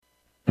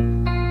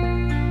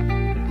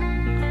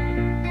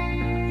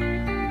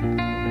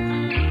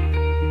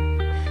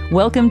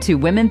Welcome to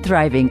Women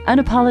Thriving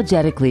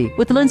Unapologetically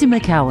with Lindsay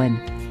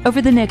McCowan.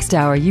 Over the next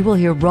hour, you will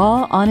hear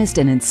raw, honest,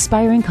 and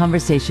inspiring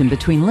conversation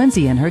between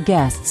Lindsay and her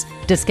guests,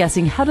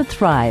 discussing how to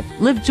thrive,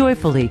 live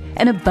joyfully,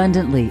 and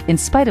abundantly in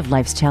spite of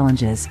life's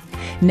challenges.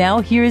 Now,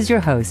 here is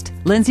your host,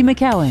 Lindsay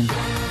McCowan.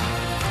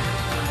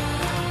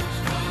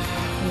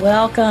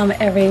 Welcome,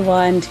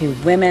 everyone, to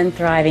Women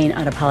Thriving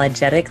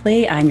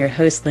Unapologetically. I'm your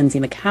host, Lindsay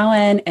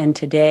McCowan, and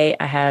today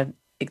I have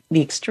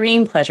the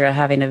extreme pleasure of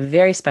having a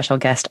very special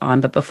guest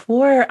on. But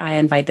before I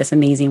invite this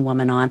amazing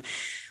woman on,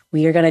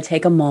 we are going to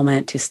take a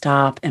moment to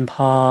stop and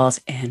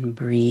pause and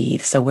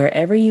breathe. So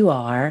wherever you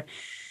are,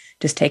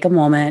 just take a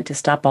moment to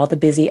stop all the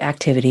busy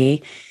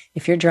activity.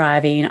 If you're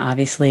driving,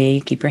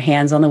 obviously, keep your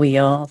hands on the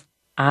wheel,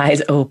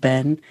 eyes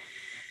open,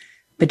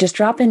 but just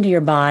drop into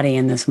your body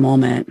in this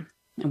moment.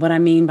 And what I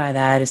mean by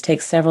that is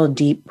take several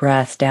deep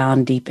breaths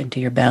down deep into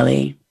your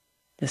belly,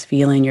 just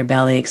feeling your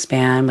belly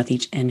expand with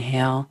each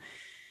inhale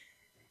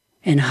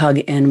and hug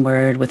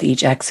inward with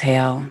each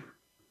exhale.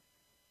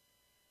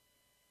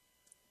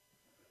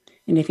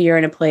 And if you're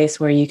in a place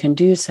where you can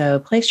do so,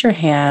 place your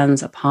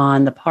hands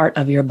upon the part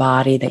of your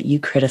body that you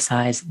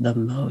criticize the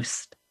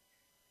most,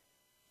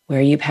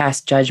 where you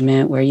pass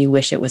judgment, where you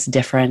wish it was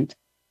different,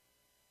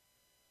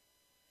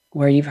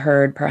 where you've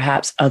heard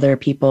perhaps other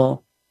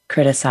people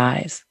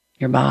criticize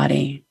your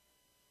body,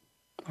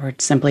 or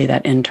simply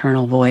that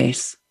internal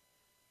voice.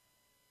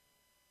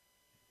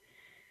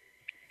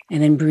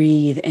 And then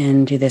breathe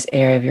into this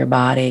area of your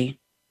body.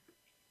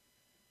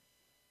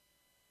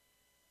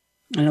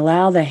 And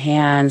allow the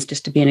hands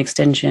just to be an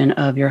extension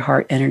of your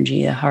heart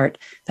energy, a heart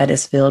that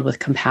is filled with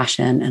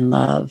compassion and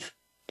love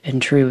and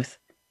truth.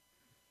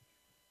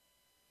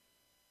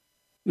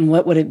 And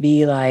what would it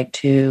be like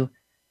to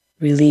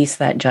release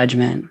that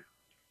judgment,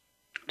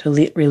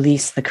 to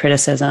release the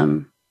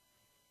criticism,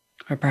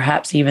 or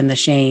perhaps even the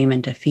shame,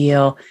 and to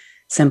feel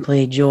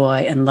simply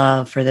joy and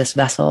love for this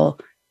vessel,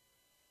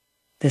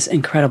 this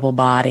incredible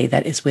body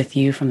that is with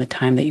you from the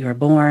time that you were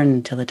born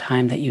until the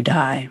time that you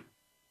die?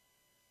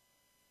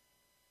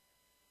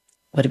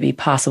 Would it be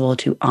possible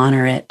to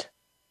honor it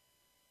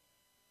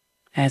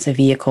as a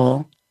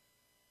vehicle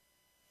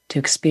to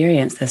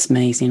experience this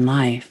amazing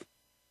life?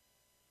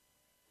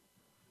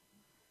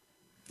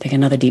 Take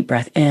another deep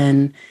breath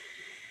in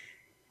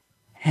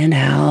and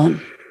out.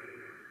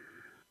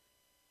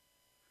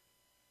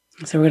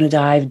 So we're going to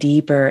dive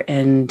deeper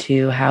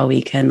into how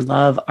we can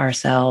love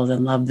ourselves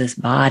and love this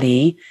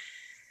body.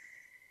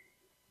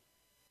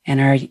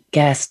 And our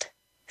guest,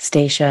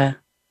 Stasia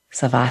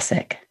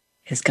Savasuk,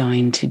 is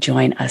going to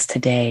join us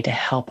today to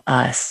help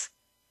us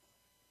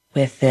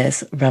with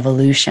this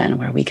revolution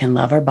where we can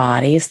love our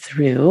bodies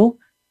through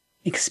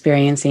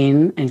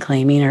experiencing and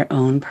claiming our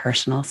own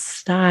personal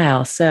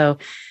style. So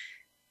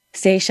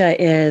Stasia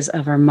is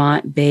a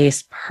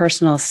Vermont-based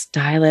personal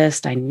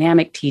stylist,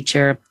 dynamic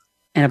teacher,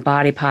 and a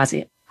body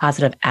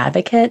positive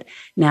advocate.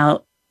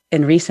 Now,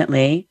 and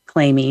recently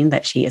claiming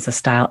that she is a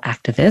style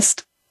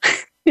activist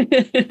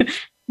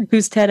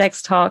whose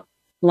TEDx talk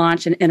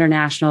launched an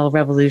international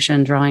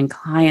revolution, drawing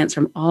clients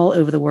from all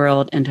over the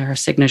world into her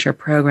signature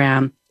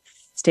program.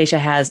 Stasia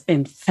has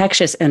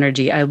infectious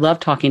energy. I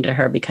love talking to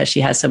her because she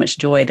has so much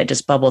joy that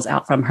just bubbles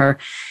out from her.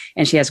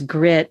 And she has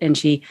grit, and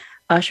she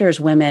ushers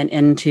women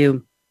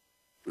into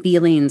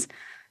feelings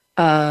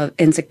of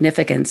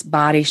insignificance,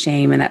 body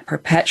shame, and that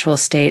perpetual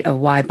state of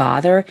why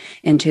bother,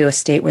 into a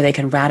state where they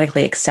can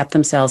radically accept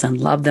themselves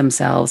and love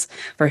themselves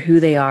for who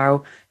they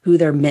are, who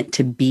they're meant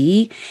to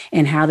be,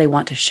 and how they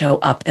want to show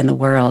up in the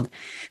world.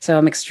 So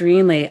I'm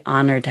extremely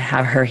honored to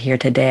have her here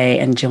today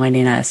and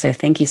joining us. So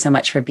thank you so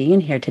much for being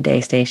here today,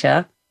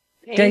 Stasia.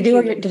 Did I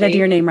do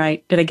your name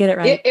right? Did I get it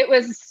right? It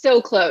was so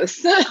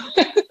close.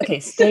 Okay,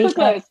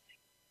 Stasia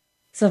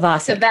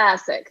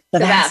Savasuk.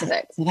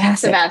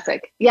 Savasuk.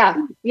 Yeah.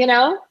 You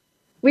know,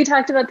 we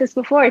talked about this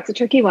before. It's a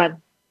tricky one.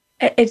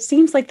 It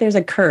seems like there's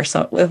a curse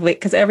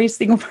because every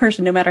single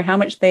person, no matter how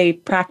much they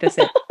practice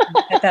it,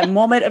 at that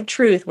moment of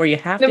truth where you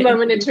have the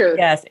moment of truth.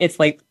 Yes, it's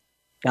like,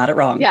 got it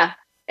wrong. Yeah.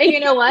 And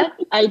you know what?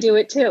 I do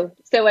it too.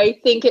 So I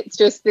think it's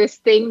just this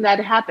thing that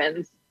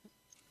happens.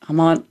 I'm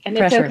on and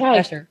pressure. It's okay.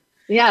 Pressure.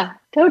 Yeah,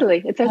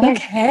 totally. It's okay.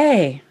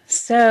 Okay.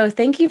 So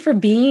thank you for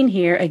being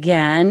here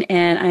again.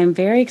 And I'm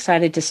very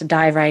excited just to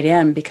dive right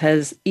in,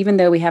 because even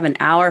though we have an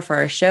hour for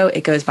our show,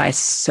 it goes by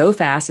so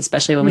fast,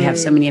 especially when we have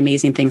so many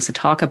amazing things to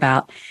talk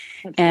about.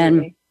 Absolutely.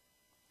 And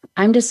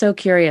I'm just so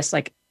curious,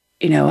 like,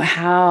 you know,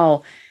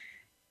 how,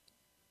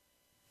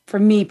 for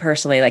me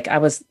personally, like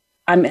I've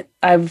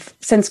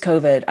since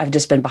COVID, I've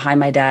just been behind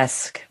my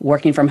desk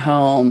working from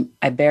home.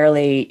 I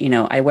barely,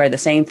 I wear the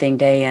same thing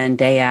day in,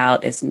 day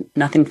out. It's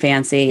nothing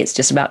fancy. It's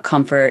just about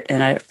comfort.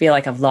 And I feel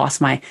like I've lost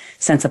my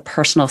sense of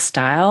personal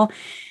style.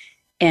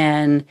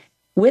 And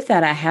with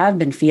that, I have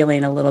been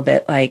feeling a little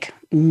bit like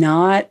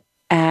not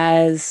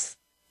as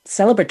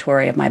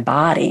celebratory of my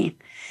body.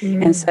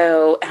 And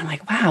so I'm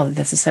like, wow,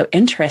 this is so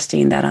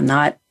interesting that I'm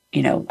not,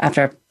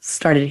 after I've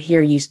started to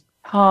hear you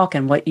talk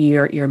and what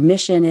your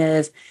mission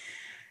is,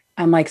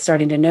 I'm like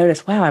starting to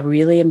notice, wow, I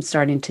really am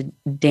starting to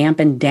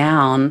dampen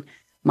down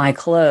my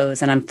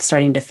clothes, and I'm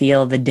starting to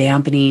feel the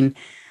dampening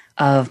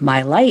of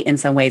my light in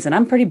some ways. And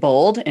I'm pretty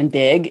bold and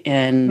big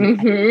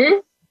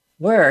in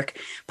work,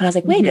 but I was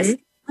like, wait a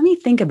second, let me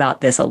think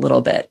about this a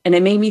little bit. And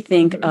it made me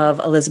think of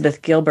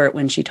Elizabeth Gilbert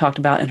when she talked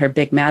about in her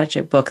Big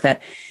Magic book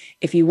that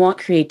if you want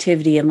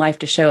creativity in life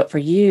to show up for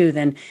you,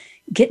 then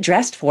get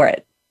dressed for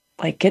it.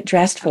 Like, get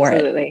dressed for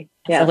Absolutely. it.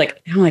 Yeah. So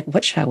I'm like,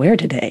 what should I wear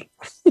today?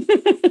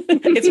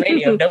 It's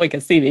radio. No one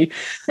can see me.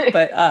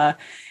 But,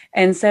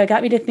 and so it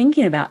got me to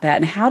thinking about that.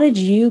 And how did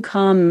you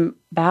come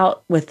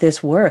about with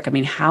this work? I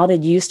mean, how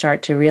did you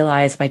start to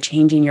realize by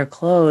changing your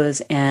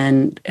clothes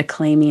and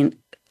claiming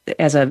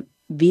as a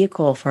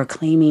vehicle for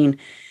claiming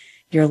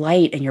your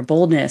light and your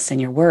boldness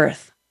and your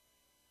worth?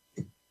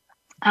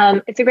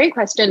 It's a great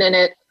question. And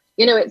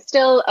it's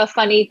still a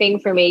funny thing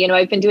for me.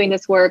 I've been doing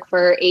this work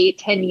for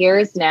 8-10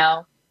 years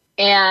now.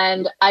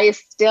 And I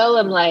still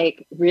am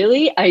like,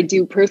 really? I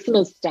do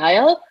personal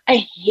style?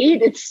 I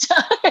hated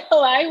style.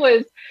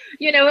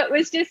 It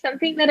was just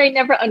something that I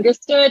never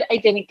understood. I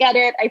didn't get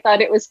it. I thought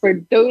it was for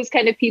those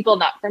kind of people,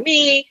 not for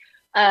me.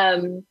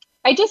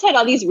 I just had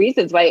all these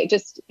reasons why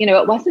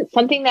it wasn't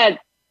something that,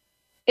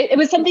 it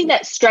was something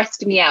that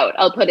stressed me out.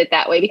 I'll put it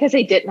that way, because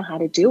I didn't know how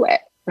to do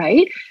it.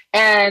 Right.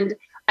 And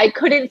I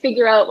couldn't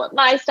figure out what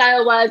my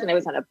style was, and I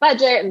was on a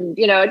budget, and,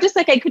 I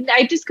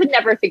just could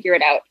never figure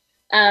it out.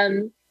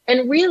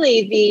 And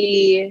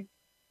really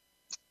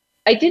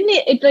it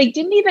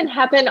didn't even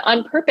happen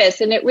on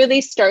purpose. And it really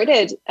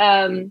started,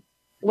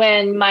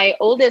 when my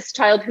oldest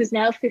child, who's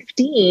now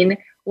 15,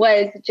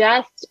 was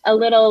just a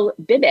little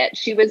bibbit.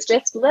 She was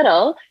just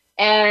little,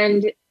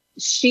 and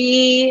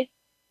she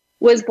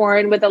was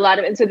born with a lot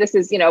of, and so this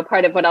is,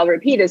 part of what I'll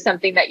repeat is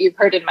something that you've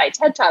heard in my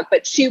TED Talk,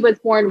 but she was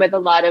born with a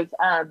lot of,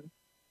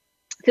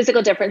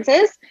 physical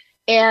differences.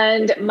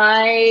 And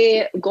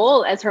my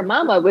goal as her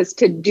mama was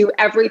to do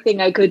everything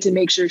I could to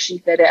make sure she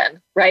fit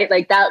in, right?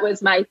 Like, that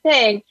was my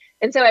thing.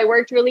 And so I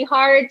worked really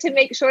hard to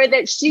make sure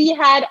that she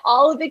had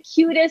all of the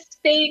cutest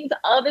things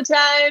all the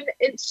time.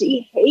 And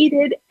she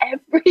hated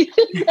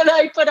everything that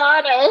I put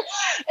on her.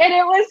 And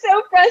it was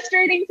so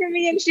frustrating for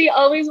me. And she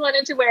always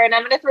wanted to wear, and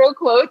I'm going to throw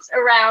quotes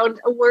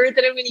around a word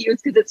that I'm going to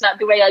use because it's not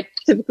the way I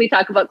typically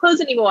talk about clothes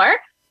anymore.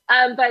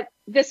 But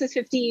this is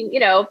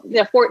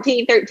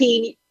 14,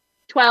 13,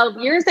 12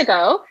 years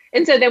ago.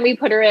 And so then we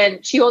put her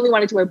in, she only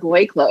wanted to wear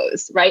boy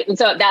clothes, right? And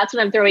so that's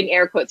what I'm throwing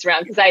air quotes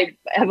around, because I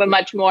have a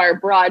much more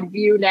broad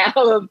view now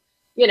of,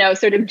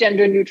 sort of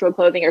gender neutral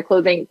clothing, or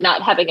clothing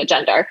not having a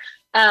gender.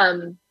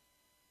 And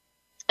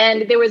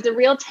there was a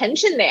real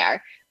tension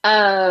there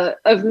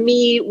of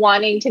me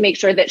wanting to make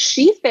sure that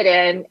she fit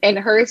in, and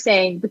her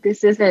saying, but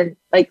this isn't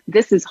like,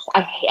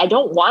 I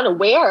don't want to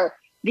wear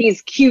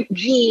these cute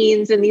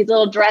jeans and these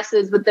little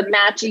dresses with the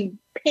matching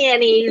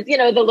panties,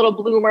 the little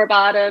bloomer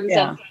bottoms.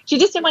 Yeah. And she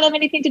just didn't want to have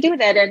anything to do with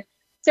it. And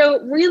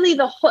so really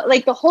the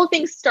whole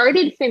thing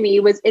started for me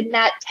was in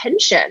that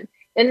tension,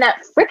 in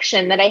that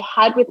friction that I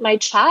had with my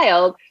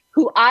child,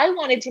 who I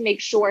wanted to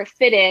make sure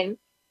fit in,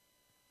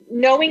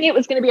 knowing it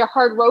was going to be a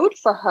hard road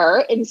for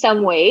her in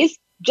some ways,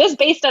 just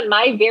based on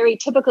my very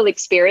typical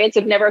experience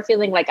of never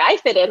feeling like I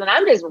fit in, and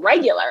I'm just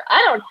regular.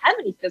 I don't have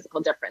any physical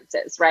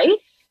differences, right?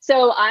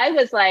 So I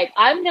was like,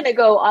 I'm going to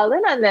go all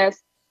in on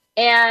this.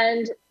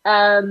 And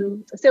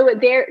so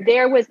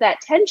there was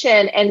that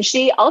tension, and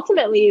she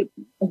ultimately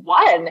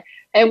won.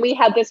 And we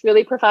had this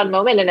really profound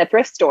moment in a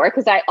thrift store,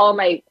 because I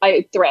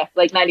thrift,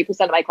 like 90%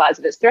 of my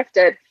closet is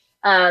thrifted.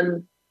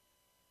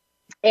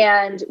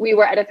 And we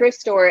were at a thrift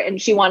store,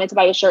 and she wanted to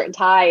buy a shirt and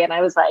tie. And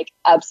I was like,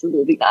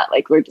 absolutely not.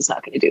 Like, we're just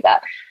not going to do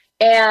that.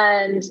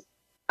 And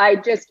I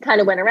just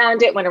kind of went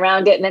around it.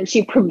 And then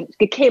she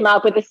came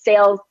up with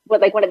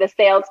one of the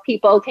sales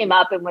people came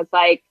up and was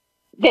like,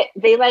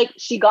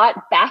 she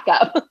got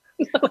backup.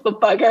 Little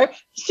bugger.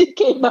 She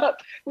came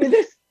up with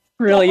this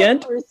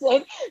brilliant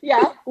person,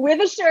 with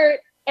a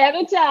shirt and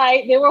a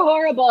tie. They were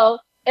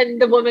horrible.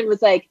 And the woman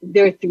was like,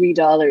 they're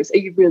 $3. Are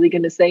you really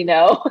going to say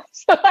no?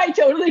 So I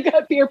totally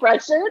got peer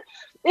pressured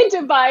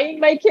into buying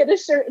my kid a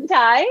shirt and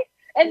tie.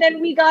 And then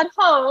we got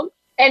home,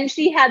 and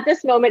she had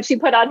this moment. She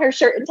put on her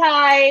shirt and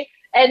tie,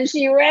 and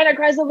she ran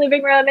across the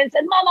living room and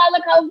said, Mama,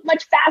 look how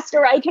much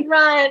faster I can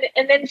run.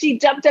 And then she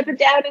jumped up and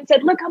down and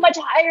said, look how much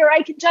higher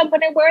I can jump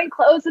when I'm wearing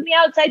clothes on the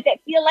outside that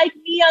feel like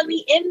me on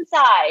the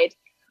inside.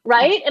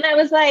 Right. And I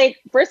was like,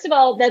 first of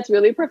all, that's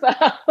really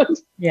profound.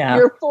 Yeah.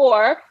 You're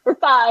 4 or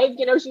 5,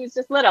 she was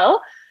just little.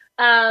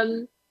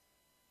 And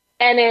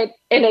it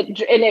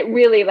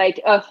really, like,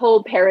 a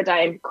whole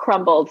paradigm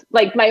crumbled.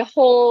 Like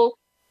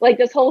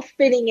this whole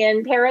fitting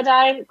in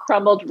paradigm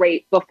crumbled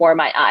right before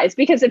my eyes,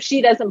 because if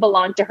she doesn't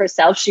belong to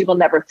herself, she will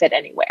never fit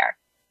anywhere.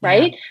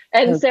 Right.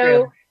 Yeah, and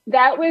so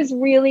that was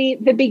really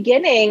the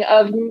beginning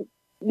of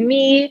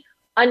me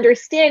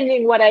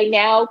understanding what I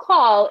now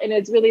call, and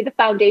it's really the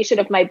foundation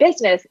of my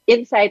business,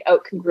 inside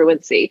out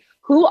congruency.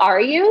 Who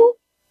are you?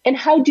 And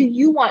how do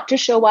you want to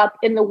show up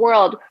in the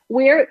world?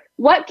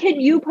 What can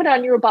you put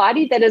on your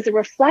body that is a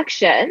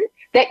reflection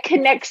that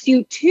connects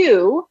you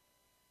to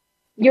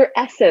your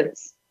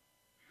essence,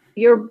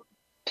 your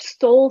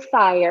soul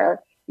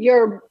fire,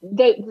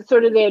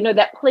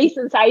 that place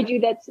inside you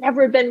that's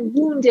never been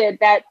wounded,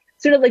 that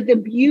sort of like the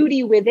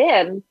beauty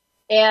within.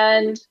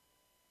 And,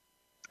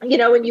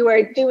 when you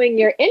were doing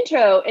your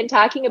intro and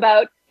talking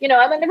about, I'm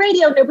on the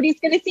radio, nobody's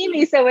going to see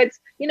me. So it's,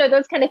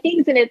 those kind of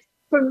things. And it's,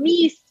 for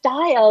me,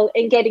 style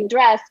and getting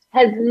dressed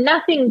has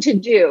nothing to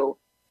do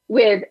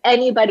with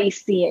anybody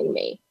seeing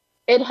me.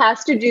 It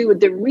has to do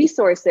with the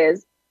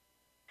resources.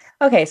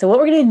 Okay, so what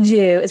we're going to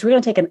do is we're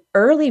going to take an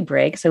early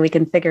break so we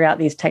can figure out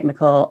these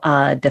technical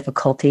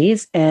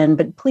difficulties.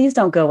 But please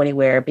don't go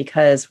anywhere,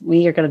 because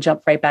we are going to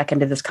jump right back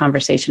into this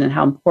conversation and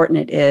how important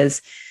it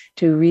is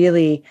to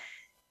really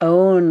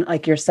own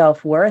like your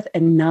self-worth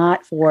and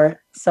not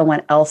for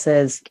someone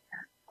else's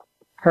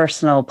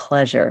personal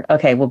pleasure.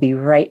 Okay, we'll be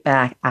right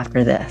back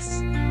after this.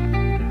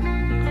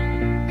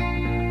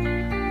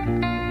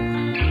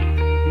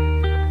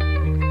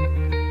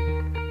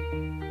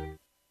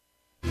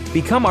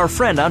 Become our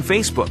friend on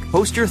Facebook.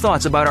 Post your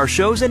thoughts about our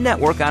shows and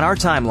network on our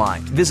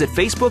timeline. Visit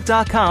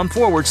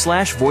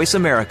facebook.com/Voice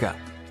America.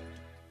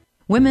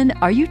 Women,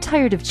 are you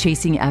tired of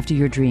chasing after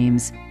your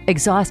dreams?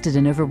 Exhausted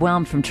and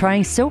overwhelmed from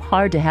trying so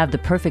hard to have the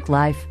perfect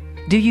life?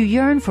 Do you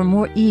yearn for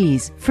more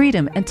ease,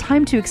 freedom, and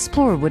time to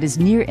explore what is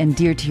near and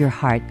dear to your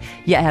heart,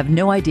 yet have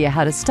no idea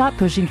how to stop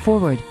pushing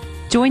forward?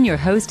 Join your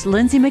host,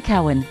 Lindsay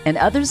McCowan, and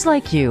others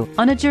like you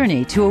on a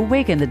journey to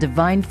awaken the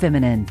divine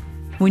feminine.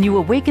 When you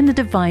awaken the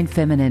divine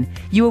feminine,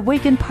 you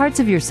awaken parts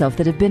of yourself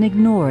that have been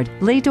ignored,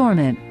 lay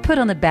dormant, put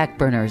on the back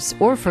burners,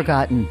 or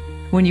forgotten.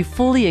 When you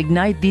fully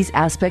ignite these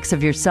aspects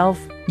of yourself,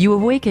 you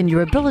awaken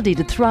your ability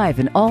to thrive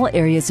in all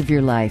areas of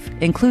your life,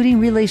 including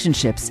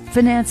relationships,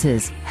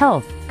 finances,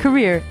 health,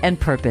 career, and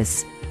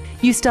purpose.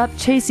 You stop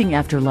chasing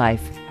after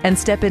life and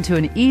step into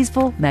an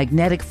easeful,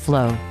 magnetic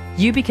flow.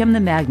 You become the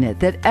magnet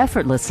that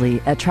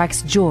effortlessly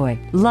attracts joy,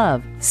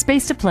 love,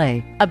 space to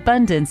play,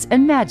 abundance,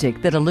 and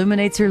magic that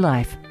illuminates your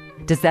life.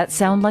 Does that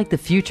sound like the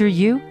future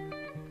you?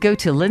 Go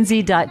to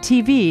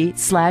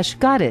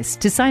lindsay.tv/goddess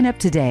to sign up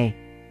today.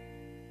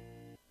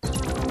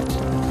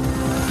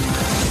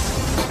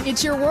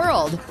 It's your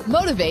world.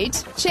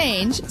 Motivate,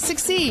 change,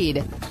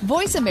 succeed.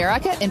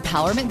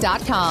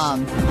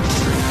 VoiceAmericaEmpowerment.com.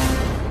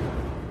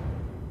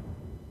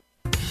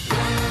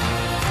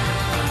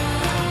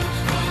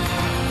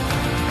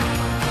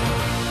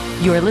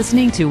 You are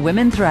listening to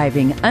Women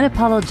Thriving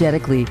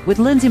Unapologetically with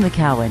Lindsay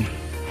McCowan.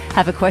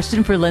 Have a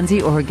question for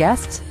Lindsay or her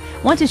guests?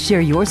 Want to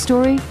share your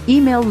story?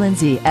 Email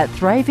Lindsay at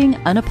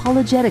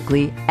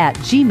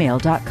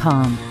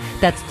thrivingunapologetically@gmail.com.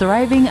 That's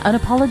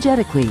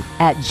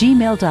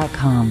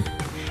thrivingunapologetically@gmail.com.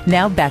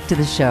 Now back to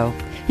the show.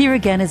 Here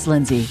again is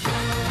Lindsay.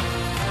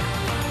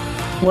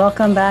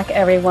 Welcome back,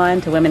 everyone,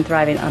 to Women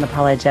Thriving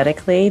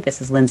Unapologetically.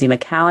 This is Lindsay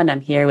McCowan.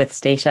 I'm here with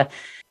Stasia.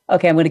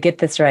 Okay, I'm going to get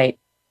this right.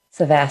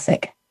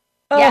 Savasuk.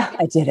 Oh, yeah.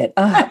 I did it.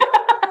 Oh.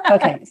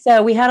 Okay,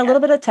 so we had a little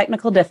bit of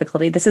technical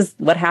difficulty. This is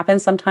what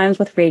happens sometimes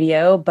with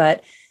radio,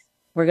 but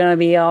we're going to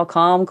be all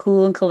calm,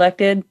 cool, and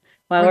collected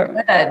while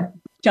we're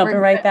jumping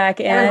right back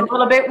in. It was a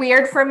little bit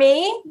weird for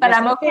me, but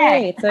I'm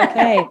okay. It's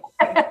okay.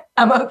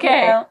 I'm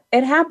okay. Well,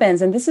 it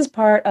happens. And this is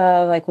part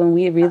of like when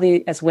we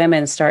really, as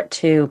women, start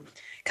to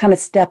kind of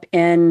step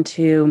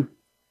into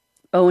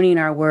owning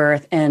our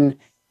worth and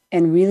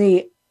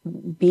really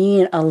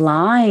being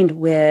aligned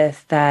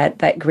with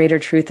that greater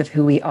truth of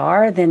who we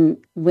are. Then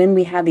when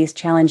we have these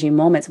challenging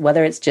moments,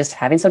 whether it's just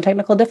having some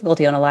technical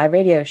difficulty on a live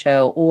radio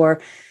show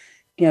or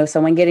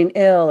someone getting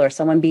ill or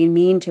someone being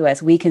mean to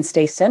us, we can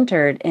stay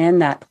centered in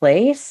that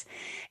place.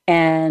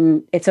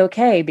 And it's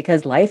okay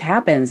because life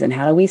happens. And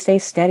how do we stay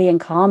steady and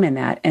calm in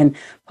that? And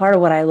part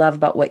of what I love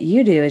about what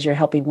you do is you're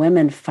helping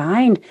women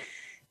find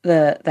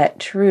that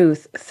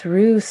truth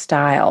through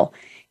style.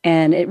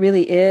 And it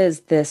really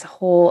is this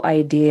whole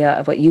idea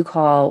of what you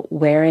call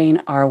wearing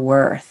our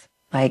worth.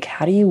 Like,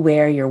 how do you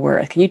wear your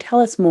worth? Can you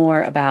tell us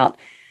more about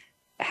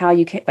how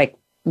you can, like,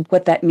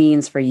 what that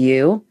means for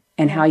you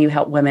and how you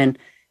help women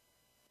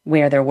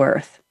wear their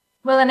worth?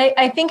 Well, and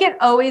I think it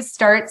always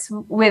starts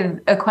with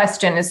a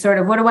question is sort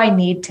of, what do I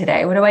need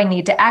today? What do I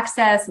need to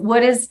access?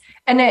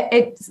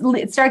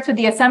 It starts with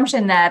the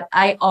assumption that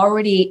I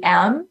already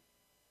am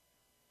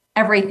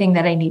everything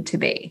that I need to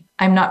be.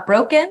 I'm not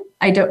broken.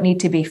 I don't need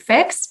to be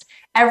fixed.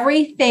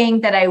 Everything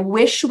that I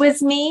wish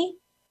was me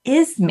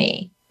is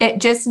me. It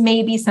just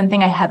may be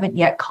something I haven't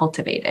yet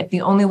cultivated.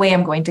 The only way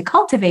I'm going to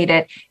cultivate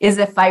it is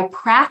if I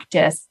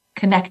practice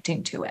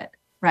connecting to it.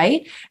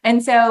 Right.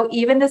 And so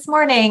even this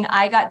morning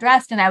I got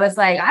dressed and I was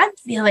like, I'm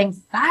feeling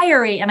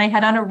fiery. And I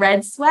had on a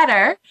red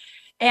sweater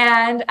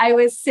and I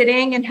was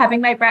sitting and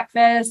having my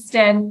breakfast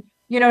and,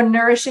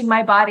 nourishing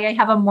my body. I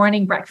have a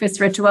morning breakfast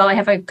ritual.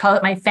 I call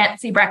it my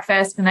fancy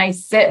breakfast, and I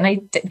sit and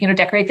I,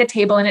 decorate the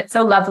table and it's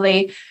so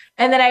lovely.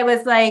 And then I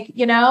was like,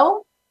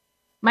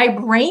 my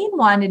brain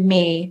wanted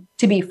me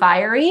to be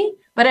fiery,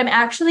 but I'm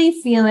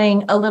actually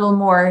feeling a little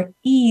more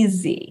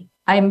easy.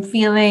 I'm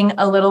feeling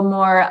a little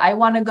more, I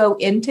want to go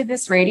into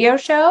this radio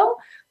show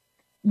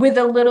with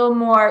a little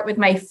more, with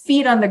my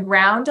feet on the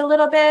ground a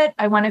little bit.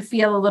 I want to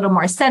feel a little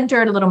more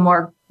centered, a little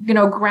more,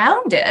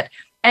 grounded.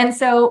 And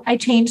so I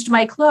changed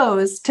my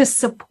clothes to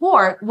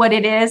support what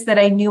it is that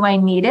I knew I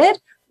needed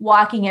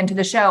walking into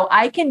the show.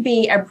 I can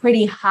be a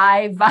pretty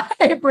high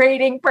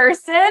vibrating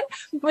person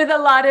with a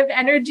lot of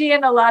energy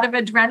and a lot of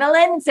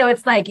adrenaline. So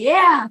it's like,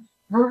 yeah,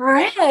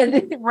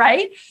 red,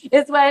 right?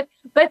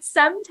 But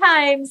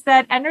sometimes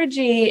that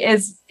energy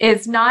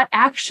is not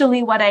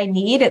actually what I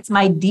need. It's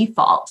my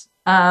default.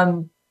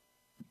 And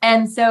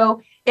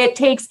so it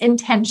takes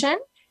intention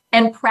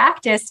and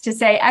practice to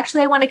say,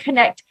 actually, I want to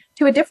connect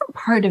to a different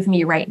part of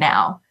me right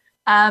now.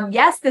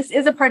 Yes, this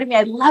is a part of me.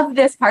 I love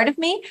this part of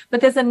me,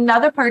 but there's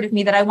another part of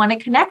me that I want to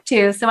connect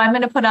to. So I'm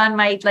going to put on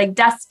my like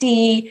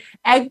dusty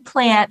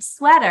eggplant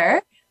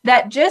sweater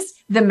that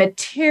just the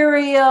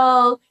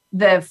material,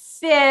 the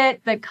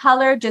fit, the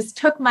color just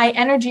took my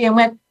energy and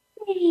went,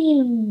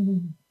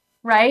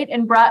 right?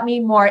 And brought me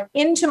more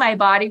into my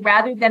body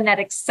rather than that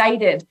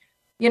excited,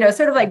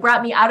 sort of like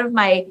brought me out of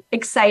my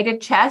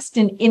excited chest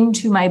and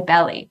into my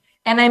belly.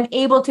 And I'm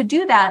able to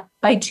do that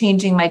by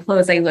changing my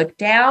clothes. I look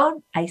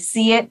down, I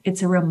see it.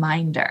 It's a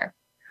reminder.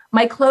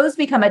 My clothes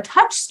become a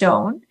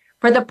touchstone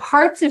for the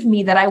parts of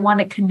me that I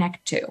want to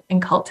connect to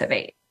and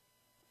cultivate.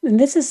 And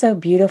this is so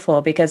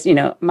beautiful because,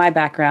 my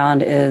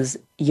background is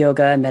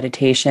yoga and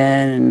meditation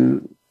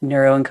and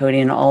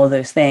neuroencoding and all of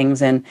those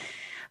things. And,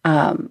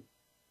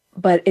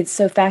 but it's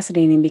so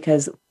fascinating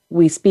because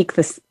we speak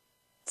this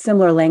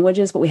similar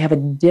languages, but we have a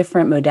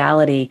different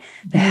modality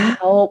to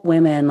help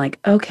women like,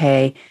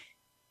 okay,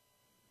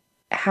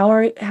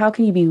 how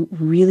can you be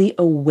really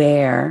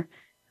aware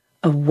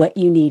of what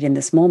you need in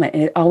this moment?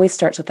 And it always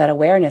starts with that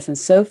awareness. And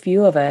so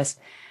few of us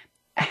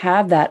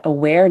have that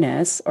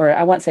awareness, or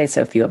I won't say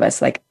so few of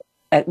us, like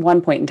at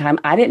one point in time,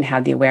 I didn't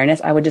have the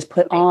awareness. I would just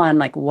put on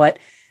like what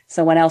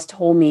someone else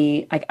told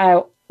me. Like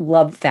I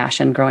loved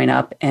fashion growing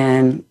up,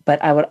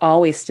 but I would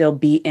always still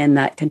be in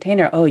that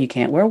container. Oh, you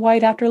can't wear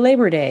white after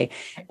Labor Day,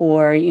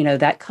 or,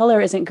 that color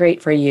isn't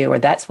great for you, or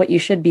that's what you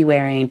should be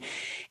wearing.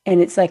 And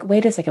it's like,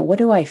 wait a second, what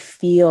do I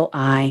feel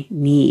I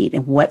need?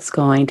 And what's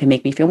going to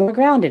make me feel more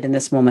grounded in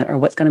this moment? Or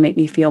what's going to make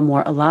me feel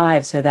more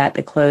alive so that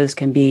the clothes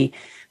can be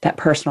that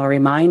personal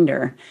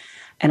reminder?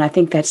 And I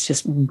think that's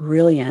just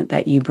brilliant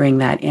that you bring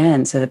that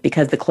in so that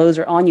because the clothes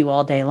are on you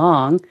all day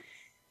long,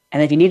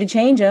 and if you need to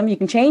change them, you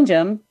can change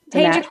them.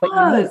 Change your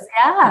clothes.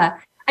 Yeah.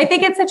 I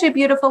think it's such a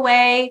beautiful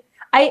way.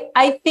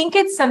 I think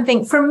it's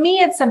something, for me,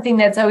 it's something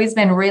that's always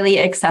been really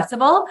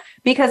accessible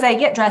because I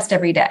get dressed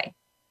every day.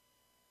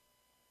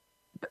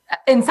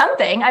 In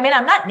something, I'm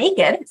not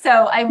naked,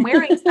 so I'm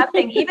wearing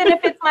something, even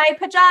if it's my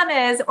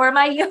pajamas or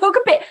my yoga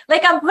pants,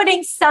 like I'm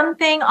putting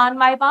something on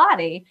my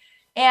body.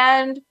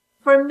 And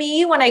for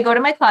me, when I go to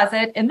my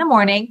closet in the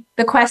morning,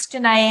 the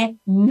question I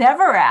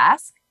never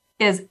ask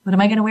is, what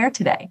am I going to wear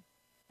today?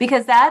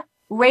 Because that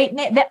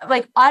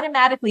like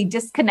automatically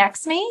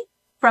disconnects me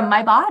from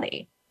my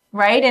body,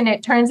 right? And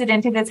it turns it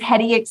into this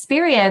heady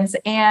experience.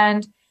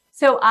 And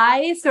so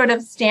I sort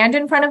of stand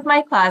in front of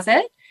my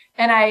closet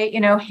and I,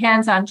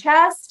 hands on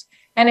chest,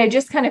 and I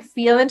just kind of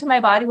feel into my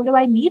body. What do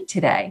I need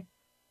today?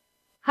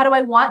 How do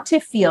I want to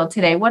feel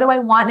today? What do I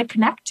want to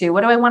connect to?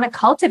 What do I want to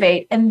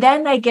cultivate? And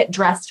then I get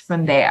dressed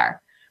from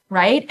there,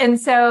 right? And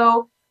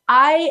so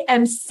I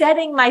am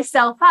setting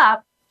myself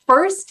up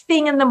first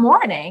thing in the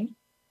morning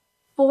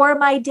for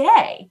my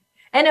day.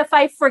 And if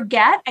I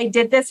forget, I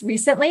did this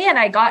recently and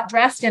I got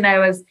dressed and I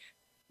was,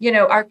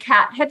 our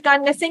cat had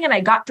gone missing and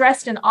I got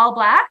dressed in all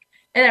black.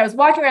 And I was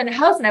walking around the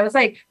house and I was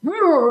like, it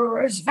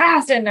was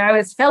fast. And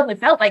I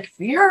felt like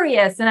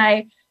furious. And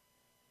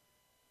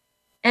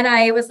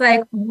I was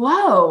like,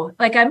 whoa,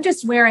 like I'm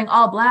just wearing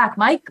all black.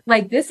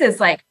 This is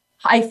like,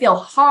 I feel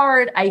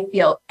hard. I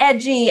feel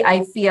edgy.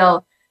 I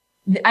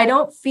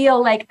don't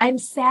feel like I'm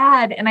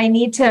sad. And I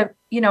need to,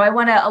 I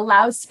want to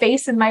allow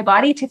space in my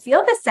body to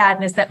feel the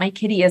sadness that my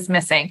kitty is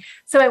missing.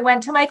 So I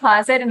went to my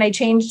closet and I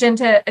changed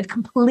into a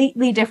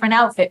completely different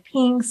outfit,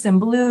 pinks and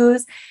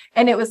blues.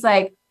 And it was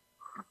like,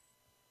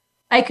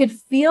 I could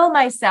feel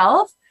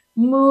myself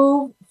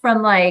move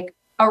from like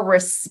a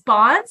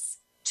response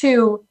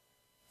to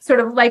sort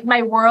of like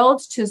my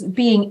world to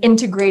being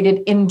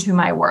integrated into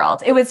my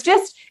world. It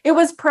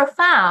was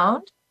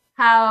profound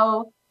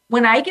how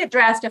when I get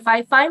dressed, if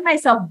I find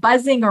myself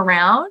buzzing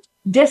around,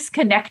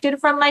 disconnected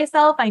from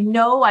myself, I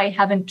know I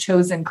haven't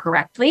chosen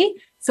correctly.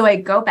 So I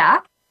go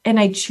back and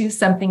I choose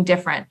something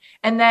different.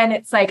 And then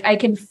it's like, I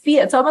can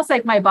feel, it's almost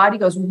like my body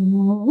goes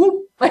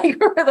whoop, like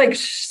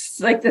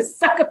the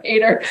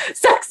succotator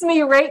sucks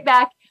me right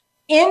back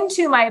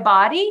into my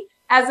body,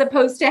 as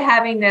opposed to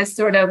having this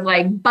sort of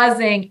like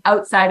buzzing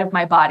outside of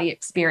my body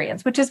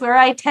experience, which is where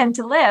I tend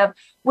to live,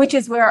 which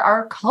is where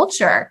our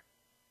culture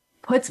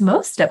puts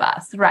most of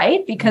us,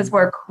 right? Because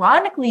we're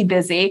chronically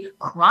busy,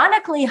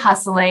 chronically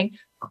hustling,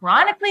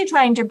 chronically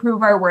trying to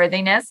prove our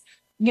worthiness.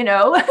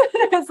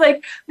 It's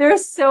like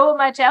there's so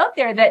much out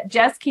there that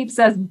just keeps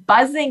us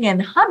buzzing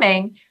and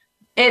humming.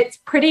 It's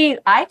pretty,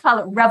 I call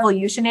it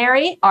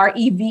revolutionary,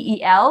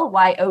 REVELYOU.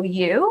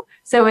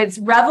 So it's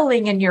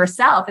reveling in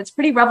yourself. It's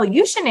pretty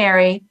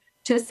revolutionary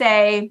to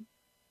say,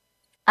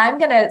 I'm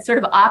going to sort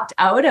of opt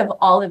out of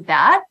all of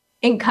that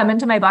and come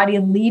into my body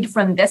and lead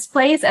from this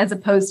place, as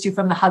opposed to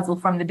from the hustle,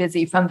 from the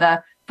busy, from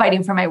the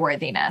fighting for my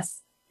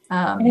worthiness.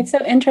 And it's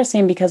so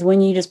interesting because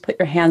when you just put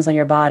your hands on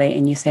your body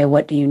and you say,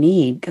 what do you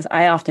need? Because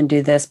I often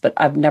do this, but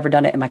I've never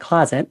done it in my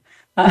closet.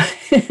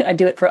 I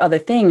do it for other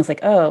things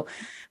like, oh,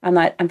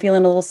 I'm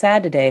feeling a little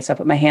sad today. So I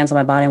put my hands on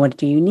my body and what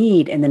do you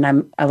need? And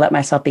then I let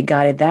myself be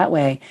guided that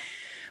way.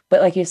 But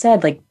like you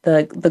said, like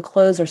the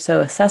clothes are so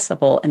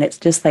accessible, and it's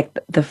just like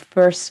the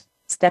first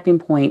stepping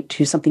point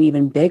to something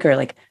even bigger.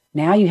 Like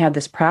now you have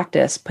this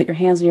practice, put your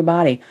hands on your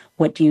body.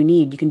 What do you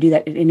need? You can do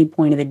that at any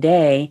point of the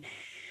day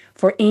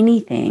for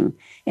anything.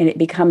 And it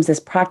becomes this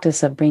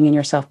practice of bringing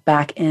yourself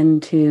back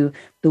into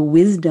the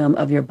wisdom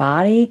of your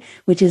body,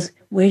 which is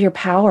where your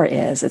power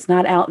is. It's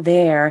not out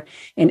there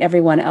in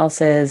everyone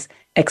else's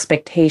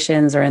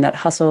expectations or in that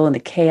hustle and the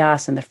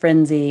chaos and the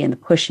frenzy and the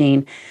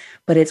pushing,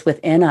 but it's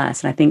within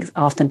us. And I think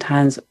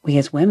oftentimes we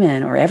as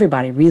women, or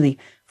everybody, really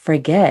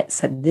forgets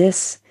that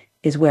this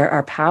is where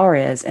our power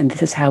is, and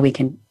this is how we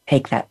can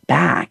take that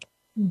back.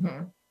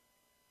 Mm-hmm.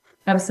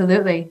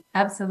 Absolutely.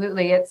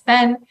 Absolutely. It's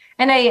been,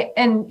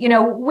 and you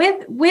know,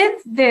 with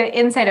the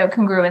inside out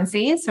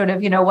congruency, sort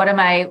of, you know,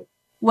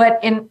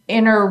 what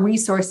inner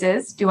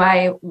resources do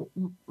I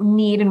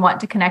need and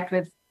want to connect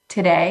with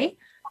today?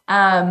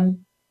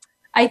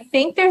 I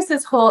think there's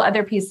this whole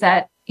other piece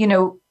that, you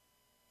know,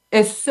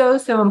 is so,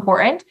 so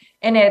important.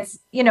 And it's,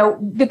 you know,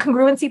 the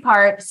congruency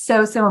part,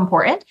 so, so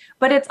important,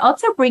 but it's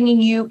also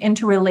bringing you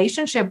into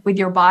relationship with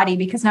your body,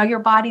 because now your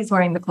body's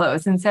wearing the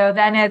clothes. And so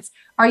then it's,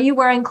 are you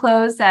wearing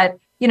clothes that,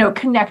 you know,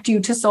 connect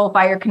you to soul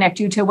fire, connect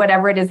you to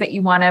whatever it is that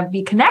you want to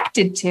be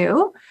connected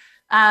to?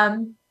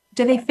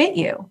 Do they fit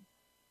you?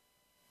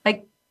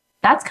 Like,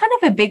 that's kind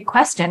of a big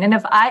question. And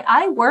if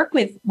I work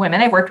with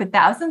women, I've worked with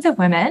thousands of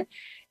women,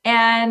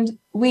 and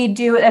we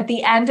do at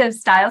the end of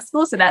Style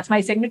School. So that's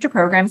my signature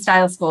program,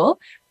 Style School.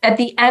 At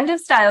the end of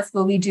Style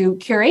School, we do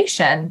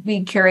curation.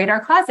 We curate our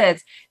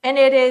closets. And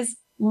it is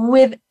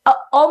with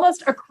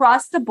almost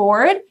across the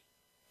board,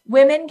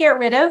 women get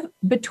rid of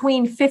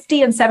between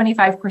 50 and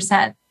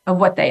 75% of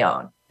what they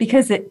own,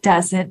 because it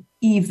doesn't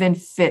even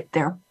fit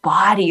their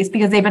bodies,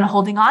 because they've been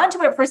holding on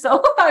to it for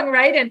so long,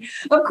 right? And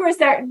of course,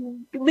 that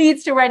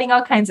leads to writing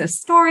all kinds of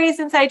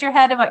stories inside your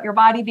head about your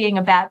body being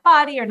a bad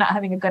body, or not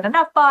having a good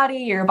enough body,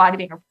 or your body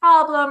being a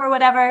problem or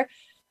whatever.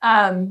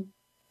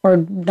 Or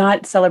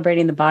not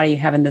celebrating the body you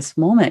have in this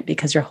moment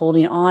because you're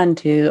holding on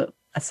to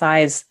a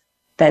size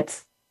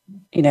that's,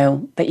 you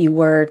know, that you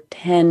were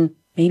 10,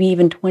 maybe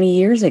even 20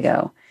 years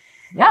ago.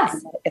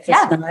 Yes.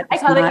 I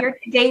call it your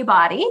today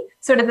body,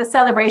 sort of the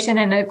celebration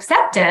and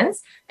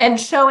acceptance, and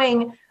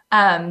showing,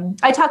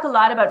 I talk a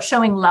lot about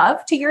showing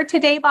love to your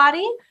today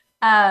body.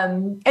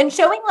 And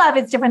showing love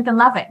is different than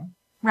loving,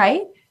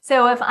 right?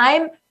 So if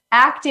I'm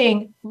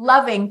acting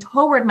loving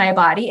toward my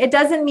body, it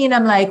doesn't mean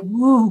I'm like,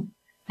 woo,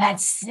 that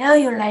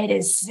cellulite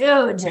is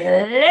so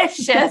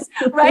delicious,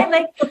 right?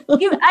 Like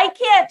I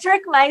can't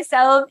trick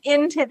myself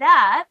into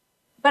that,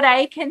 but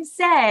I can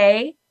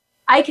say,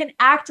 I can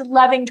act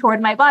loving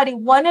toward my body.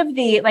 One of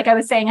the, like I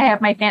was saying, I have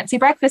my fancy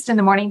breakfast in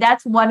the morning.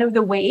 That's one of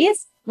the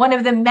ways, one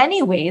of the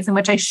many ways in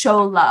which I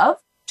show love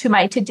to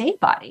my today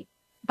body,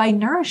 by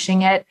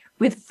nourishing it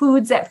with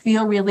foods that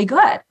feel really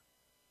good.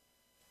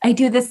 I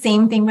do the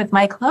same thing with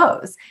my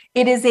clothes.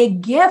 It is a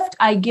gift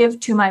I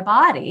give to my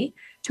body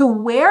to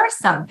wear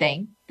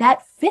something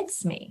that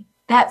fits me,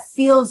 that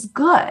feels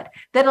good,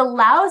 that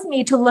allows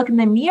me to look in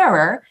the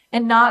mirror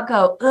and not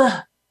go,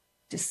 ugh,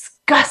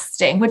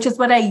 disgusting, which is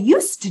what I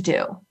used to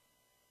do.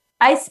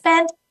 I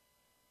spent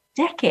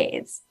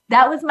decades.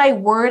 That was my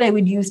word I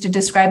would use to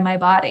describe my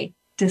body.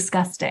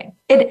 Disgusting.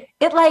 It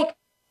like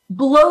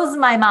blows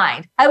my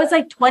mind. I was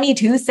like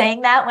 22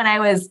 saying that when I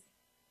was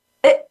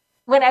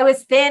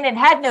thin and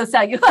had no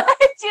cellulite.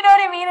 You know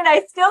what I mean? And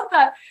I still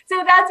thought,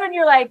 so that's when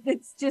you're like,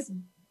 it's just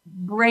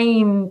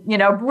brainwashing.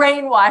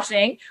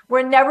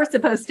 We're never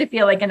supposed to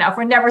feel like enough.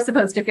 We're never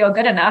supposed to feel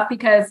good enough,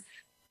 because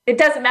it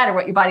doesn't matter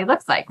what your body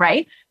looks like,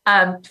 right?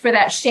 For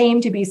that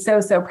shame to be so,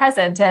 so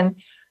present. And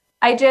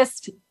I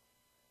just,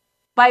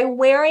 by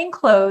wearing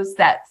clothes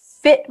that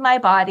fit my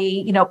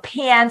body, you know,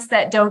 pants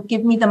that don't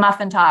give me the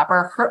muffin top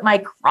or hurt my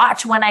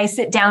crotch when I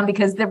sit down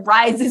because the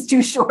rise is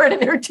too short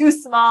and they're too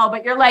small,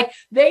 but you're like,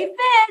 they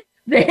fit,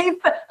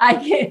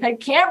 I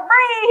can't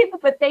breathe,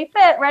 but they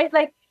fit, right?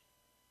 Like,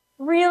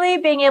 really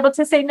being able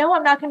to say, no,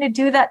 I'm not going to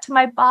do that to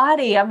my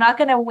body. I'm not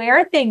going to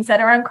wear things that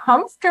are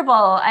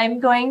uncomfortable. I'm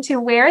going to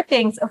wear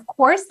things, of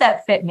course,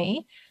 that fit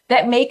me,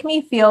 that make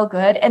me feel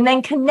good, and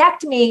then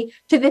connect me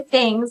to the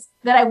things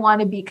that I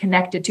want to be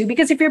connected to.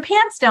 Because if your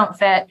pants don't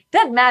fit, it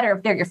doesn't matter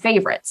if they're your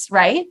favorites,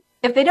 right?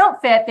 If they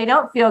don't fit, they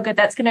don't feel good,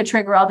 that's going to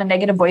trigger all the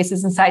negative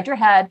voices inside your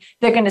head.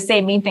 They're going to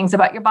say mean things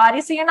about your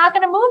body. So you're not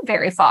going to move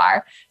very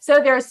far. So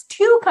there's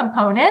two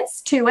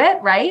components to it,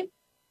 right?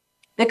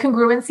 The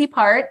congruency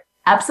part,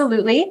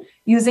 absolutely.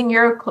 Using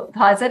your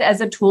closet as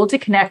a tool to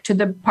connect to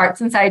the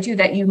parts inside you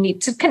that you need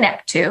to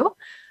connect to.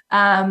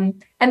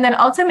 And then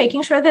also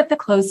making sure that the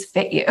clothes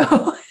fit you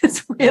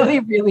is really,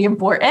 really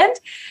important.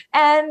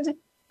 And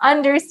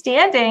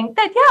understanding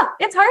that, yeah,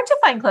 it's hard to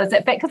find clothes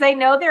that fit, because I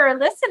know there are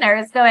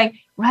listeners going,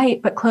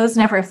 right, but clothes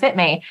never fit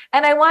me.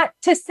 And I want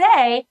to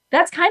say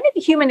that's kind of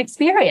the human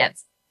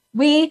experience.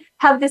 We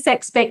have this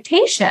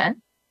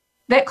expectation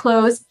that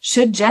clothes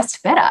should just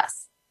fit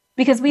us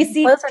because we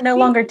see clothes are no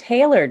longer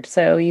tailored.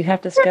 So you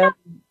have to go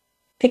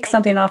pick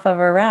something off of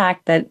a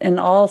rack that in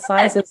all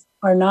sizes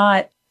are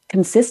not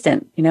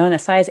consistent, you know, and a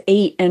size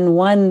 8 in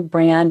one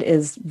brand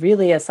is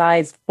really a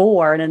size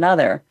 4 in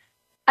another.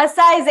 A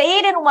size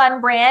 8 in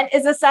one brand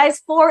is a size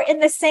 4 in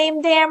the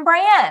same damn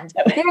brand.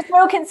 There's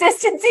no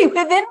consistency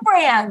within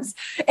brands.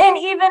 And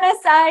even a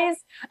size,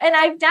 and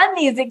I've done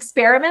these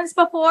experiments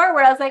before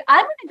where I was like,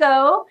 I'm going to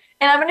go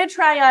and I'm going to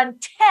try on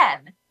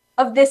 10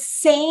 of the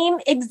same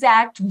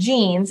exact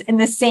jeans in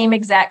the same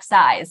exact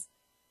size.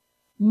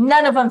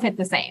 None of them fit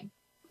the same.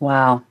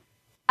 Wow.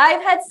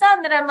 I've had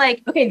some that I'm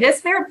like, okay,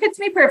 this fits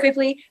me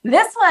perfectly.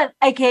 This one,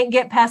 I can't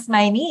get past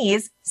my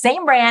knees.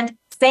 Same brand,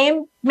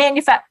 same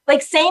manufacturer,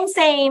 like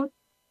same.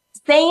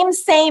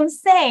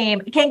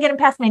 I can't get them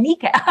past my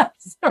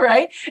kneecaps,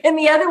 right? And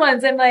the other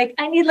ones, I'm like,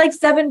 I need like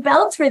 7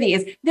 belts for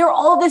these. They're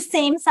all the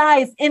same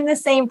size, in the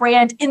same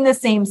brand, in the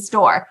same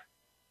store.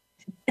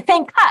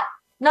 Same cut.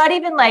 Not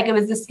even like it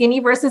was the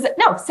skinny versus,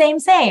 no,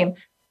 same.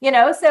 You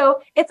know,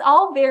 so it's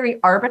all very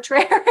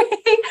arbitrary.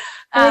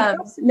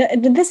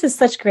 This is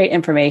such great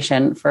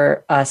information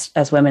for us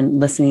as women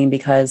listening,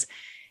 because,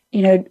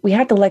 you know, we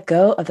have to let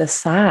go of the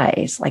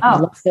size, let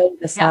go of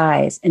the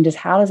size, and just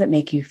how does it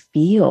make you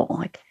feel?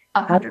 Like,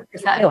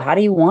 100%. How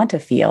do you want to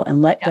feel?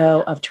 And let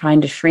go of trying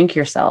to shrink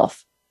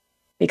yourself,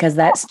 because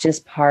that's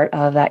just part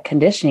of that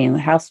conditioning.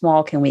 How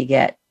small can we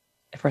get?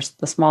 If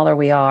the smaller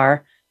we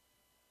are,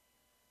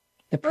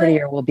 the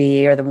prettier we'll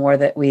be, or the more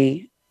that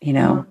we, you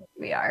know,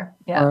 we are.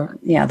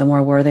 The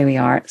more worthy we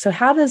are. So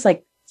how does that's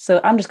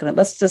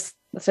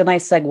a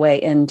nice segue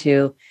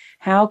into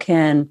how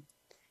can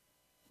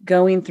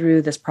going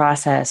through this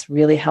process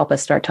really help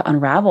us start to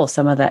unravel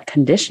some of that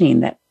conditioning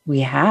that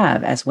we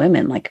have as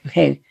women, like,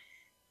 okay,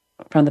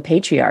 from the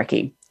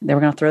patriarchy. They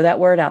were going to throw that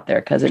word out there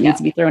because it needs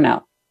to be thrown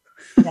out.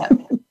 Yeah.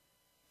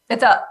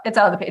 It's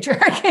all the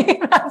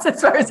patriarchy. That's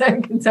as far as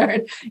I'm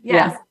concerned.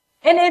 Yes. Yeah.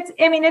 And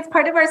it's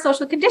part of our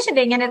social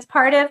conditioning, and it's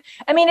part of,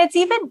 it's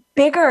even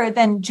bigger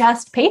than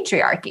just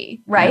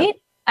patriarchy, right?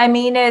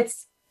 Yeah.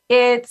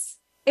 It's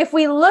if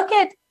we look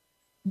at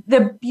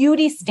the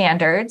beauty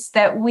standards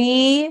that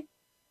we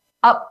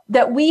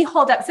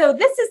hold up. So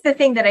this is the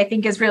thing that I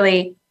think is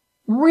really,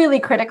 really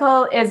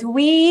critical, is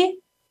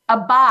we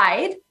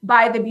abide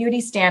by the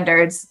beauty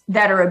standards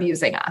that are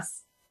abusing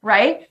us,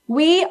 right?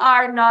 We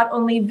are not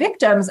only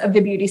victims of the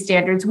beauty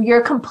standards, we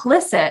are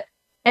complicit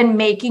in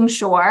making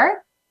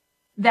sure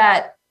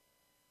that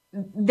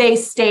they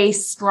stay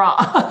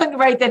strong,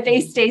 right? That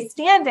they stay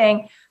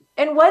standing.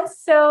 And what's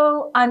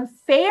so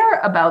unfair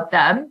about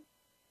them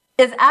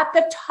is at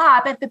the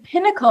top, at the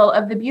pinnacle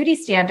of the beauty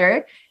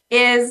standard,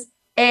 is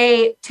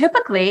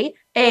typically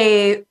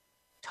a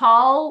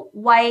tall,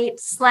 white,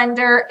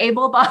 slender,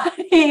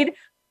 able-bodied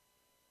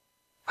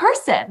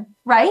person,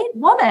 right?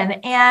 Woman.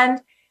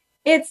 And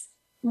it's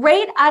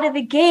right out of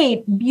the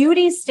gate,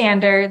 beauty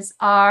standards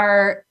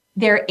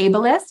they're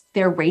ableist,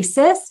 they're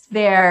racist,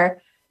 they're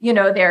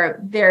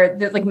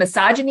like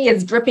misogyny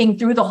is dripping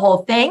through the whole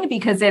thing,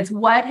 because it's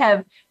what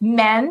have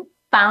men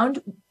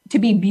found to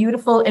be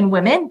beautiful in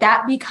women.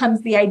 That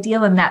becomes the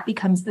ideal, and that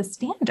becomes the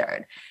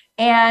standard.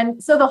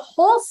 And so the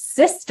whole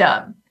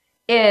system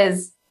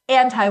is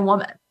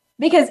anti-woman,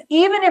 because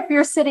even if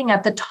you're sitting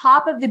at the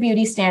top of the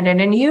beauty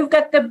standard and you've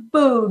got the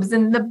boobs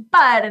and the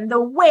butt and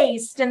the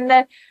waist and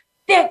the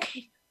thick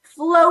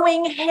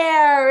flowing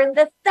hair and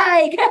the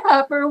thigh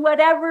gap or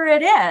whatever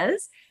it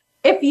is,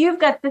 if you've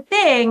got the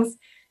things,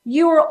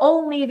 you are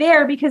only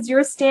there because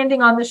you're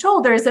standing on the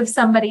shoulders of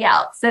somebody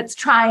else that's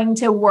trying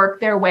to work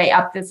their way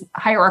up this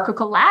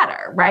hierarchical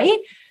ladder, right?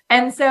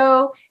 And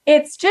so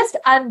it's just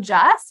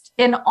unjust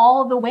in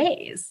all the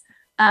ways.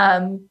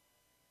 So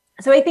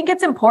I think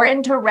it's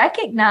important to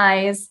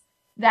recognize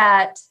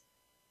that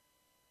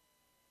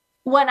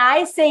when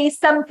I say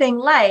something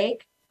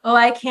like, oh,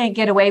 I can't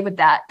get away with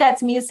that,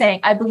 that's me saying,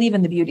 I believe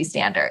in the beauty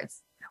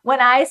standards. When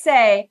I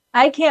say,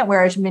 I can't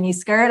wear a mini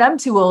skirt, I'm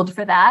too old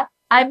for that,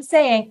 I'm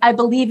saying I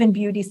believe in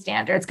beauty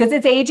standards, because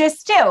it's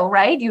ageist too,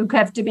 right? You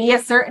have to be a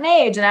certain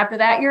age, and after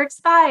that, you're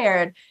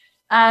expired.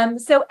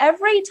 So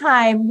every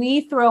time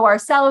we throw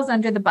ourselves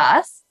under the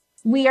bus,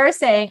 we are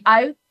saying,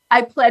 I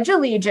pledge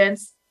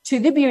allegiance to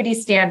the beauty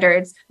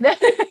standards that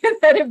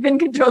have been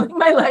controlling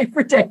my life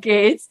for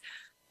decades,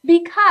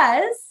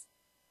 because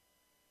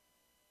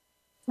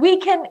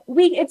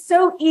it's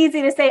so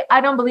easy to say,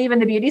 I don't believe in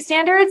the beauty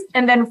standards,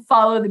 and then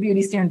follow the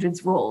beauty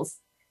standards rules.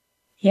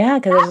 Yeah,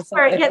 because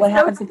what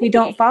happens if you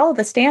don't follow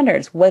the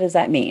standards? What does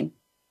that mean?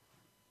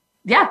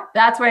 Yeah,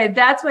 that's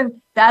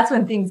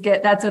when things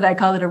get, that's what I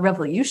call it, a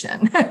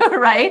revel-you-tion,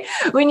 right?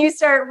 When you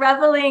start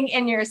reveling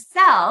in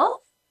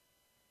yourself,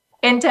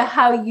 into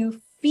how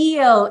you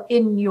feel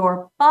in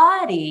your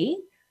body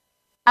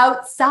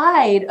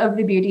outside of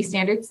the beauty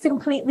standards, it's a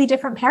completely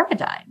different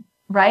paradigm,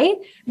 right?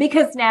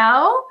 Because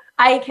now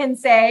I can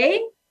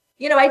say,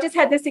 I just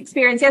had this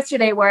experience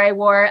yesterday where I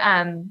wore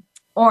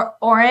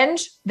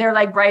orange. They're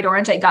like bright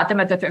orange. I got them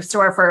at the thrift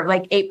store for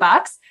like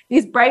 $8.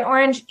 These bright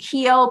orange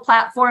heel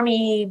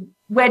platformy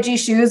wedgie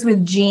shoes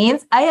with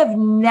jeans. I have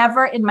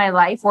never in my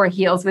life wore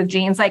heels with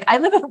jeans. Like I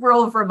live in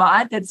rural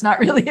Vermont. That's not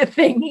really a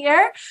thing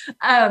here.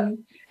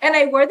 And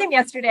I wore them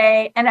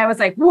yesterday and I was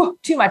like, whoa,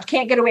 too much.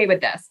 Can't get away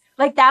with this.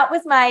 Like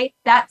that's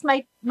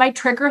my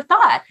trigger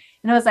thought.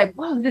 And I was like,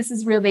 whoa, this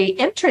is really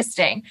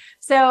interesting.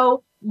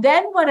 So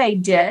then what I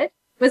did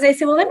was I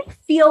said, well, let me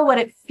feel what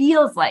it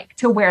feels like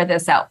to wear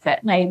this outfit.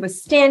 And I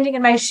was standing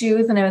in my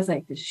shoes and I was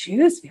like, the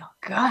shoes feel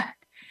good.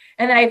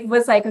 And I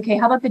was like, okay,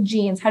 how about the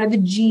jeans? How do the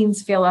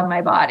jeans feel on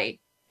my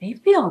body? They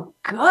feel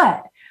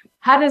good.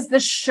 How does the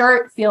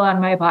shirt feel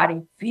on my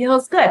body?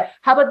 Feels good.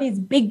 How about these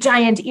big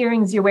giant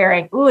earrings you're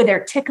wearing? Ooh,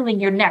 they're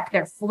tickling your neck.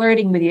 They're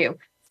flirting with you.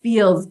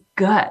 Feels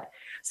good.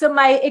 So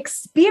my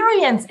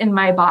experience in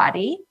my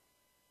body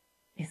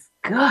is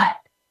good.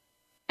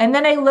 And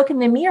then I look in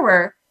the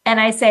mirror and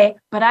I say,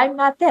 but I'm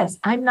not this.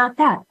 I'm not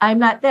that. I'm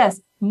not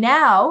this.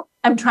 Now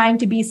I'm trying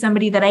to be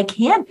somebody that I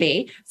can't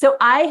be. So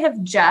I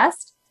have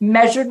just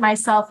measured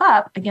myself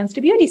up against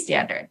a beauty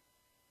standard.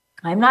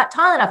 I'm not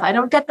tall enough. I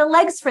don't get the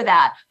legs for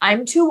that.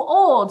 I'm too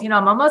old.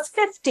 I'm almost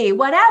 50,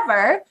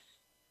 whatever.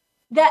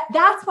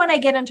 That's when I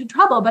get into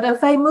trouble. But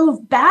if I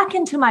move back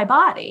into my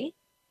body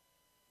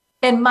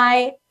and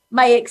my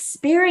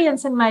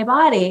experience in my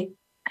body,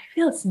 I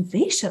feel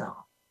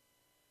sensational,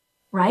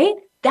 right?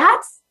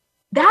 That's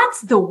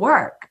the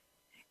work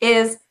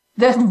is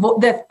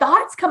the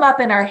thoughts come up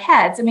in our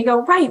heads and we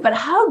go, right, but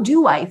how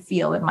do I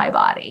feel in my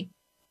body?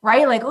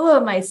 Right? Like,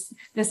 oh,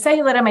 the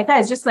cellulite on my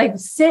thighs, just like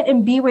sit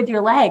and be with your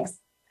legs.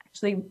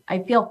 Actually, I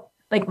feel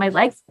like my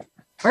legs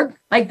are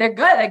like, they're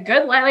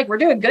good. Like we're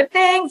doing good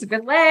things,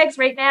 good legs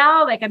right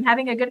now. Like I'm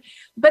having a good,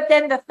 but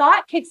then the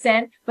thought kicks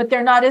in, but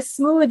they're not as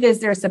smooth as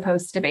they're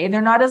supposed to be.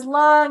 They're not as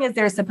long as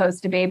they're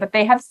supposed to be, but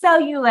they have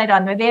cellulite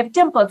on them. They have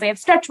dimples, they have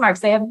stretch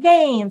marks, they have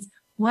veins,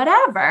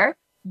 whatever.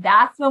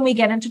 That's when we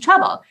get into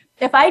trouble.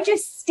 If I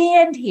just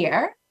stand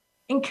here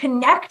and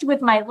connect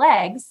with my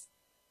legs,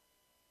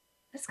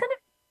 it's going to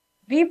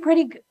be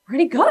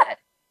pretty good,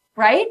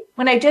 right?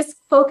 When I just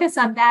focus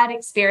on that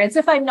experience,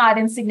 if I'm not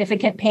in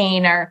significant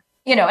pain or,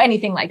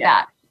 anything like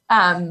that.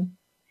 And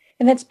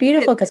that's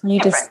beautiful because when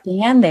you just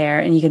stand there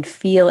and you can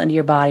feel into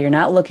your body, you're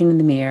not looking in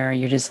the mirror,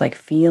 you're just like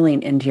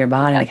feeling into your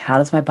body. Like, how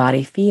does my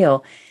body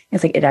feel?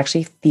 It's like, it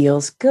actually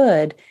feels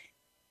good.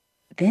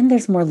 Then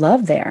there's more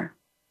love there.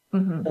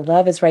 Mm-hmm. The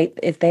love is right.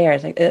 It's there.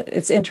 It's like,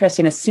 it's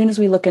interesting. As soon as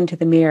we look into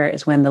the mirror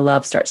is when the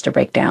love starts to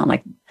break down.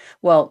 Like,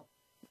 well,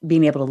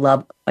 being able to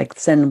love, like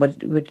send,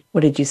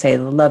 what did you say?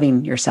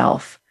 Loving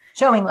yourself.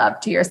 Showing love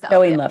to yourself.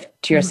 Showing love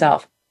to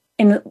yourself.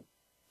 And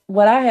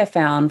what I have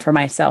found for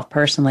myself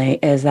personally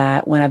is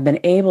that when I've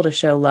been able to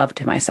show love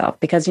to myself,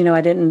 because,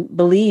 I didn't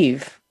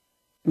believe,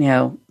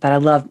 that I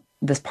love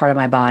this part of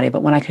my body,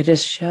 but when I could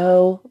just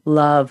show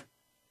love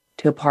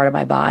to a part of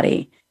my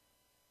body,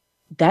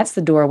 that's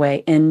the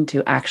doorway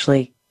into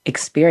actually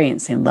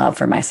experiencing love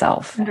for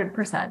myself.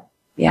 100%.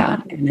 Yeah.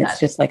 100%. And it's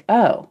just like,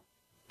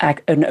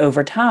 and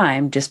over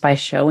time, just by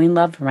showing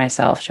love for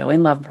myself,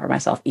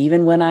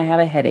 even when I have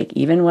a headache,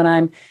 even when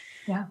I'm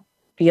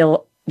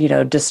feel,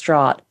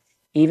 distraught,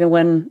 even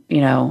when,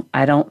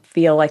 I don't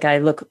feel like I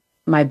look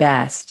my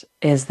best,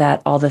 is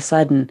that all of a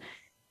sudden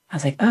I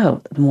was like,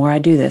 oh, the more I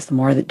do this, the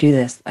more that do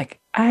this, like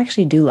I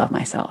actually do love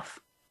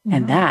myself. Mm-hmm.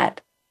 And that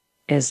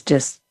is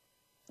just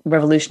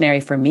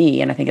revolutionary for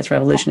me. And I think it's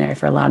revolutionary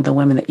for a lot of the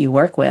women that you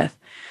work with.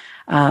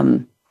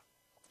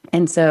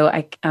 And so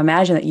I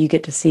imagine that you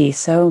get to see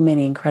so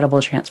many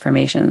incredible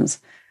transformations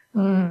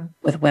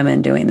with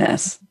women doing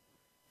this.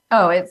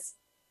 Oh, it's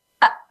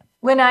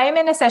when I am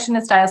in a session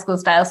at Style School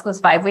is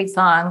 5 weeks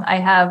long.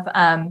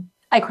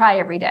 I cry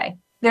every day.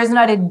 There's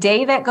not a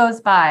day that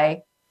goes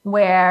by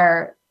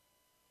where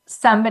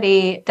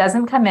somebody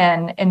doesn't come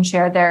in and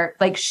share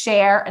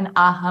an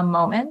aha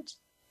moment,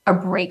 a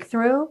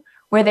breakthrough,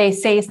 where they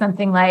say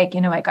something like,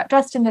 I got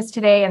dressed in this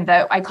today, and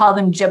I call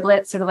them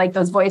giblets, sort of like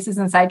those voices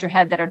inside your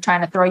head that are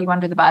trying to throw you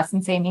under the bus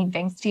and say mean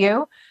things to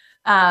you.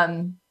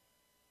 And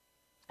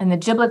the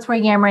giblets were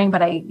yammering,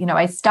 but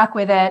I stuck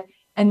with it.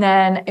 And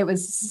then it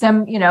was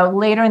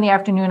later in the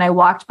afternoon, I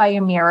walked by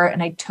a mirror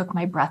and I took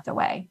my breath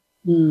away.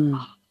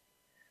 Mm.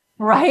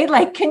 Right?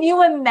 Like, can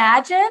you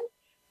imagine?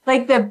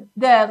 Like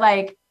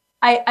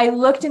I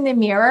looked in the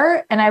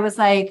mirror and I was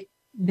like,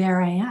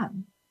 there I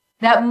am.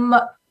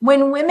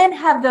 When women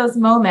have those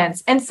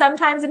moments, and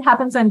sometimes it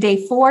happens on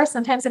day 4,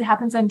 sometimes it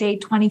happens on day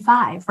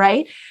 25,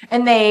 right?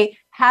 And they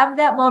have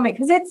that moment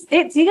because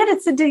it's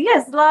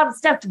a lot of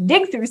stuff to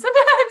dig through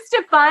sometimes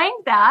to find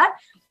that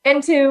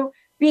and to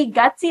be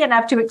gutsy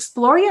enough to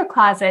explore your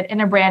closet in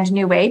a brand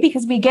new way,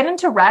 because we get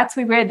into ruts.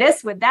 We wear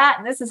this with that,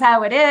 and this is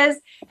how it is.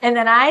 And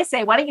then I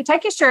say, why don't you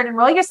tuck your shirt and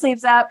roll your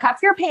sleeves up, cuff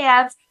your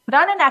pants, put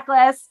on a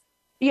necklace.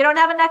 You don't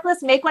have a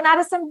necklace, make one out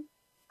of some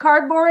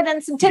cardboard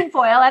and some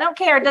tinfoil. I don't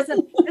care. It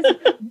doesn't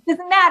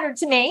matter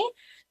to me.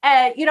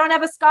 You don't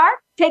have a scarf?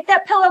 Take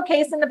that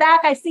pillowcase in the back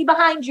I see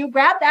behind you,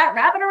 grab that,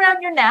 wrap it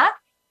around your neck,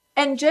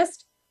 and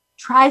just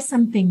try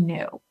something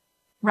new,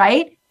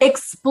 right?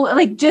 Explore,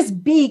 like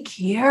just be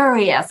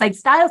curious. Like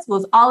style school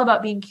is all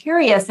about being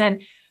curious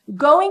and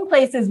going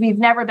places we've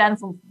never been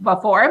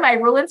before. My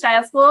rule in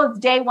style school is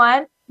day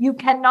one, you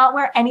cannot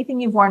wear anything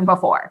you've worn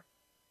before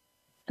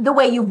the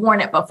way you've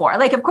worn it before.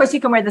 Like, of course, you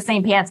can wear the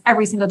same pants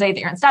every single day that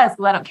you're in style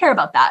school. I don't care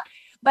about that.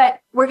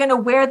 But we're going to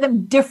wear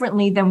them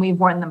differently than we've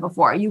worn them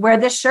before. You wear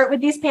this shirt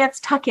with these pants,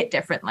 tuck it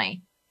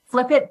differently,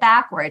 flip it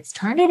backwards,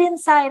 turn it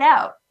inside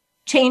out,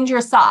 change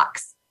your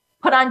socks,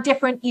 put on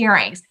different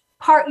earrings,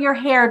 part your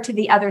hair to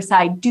the other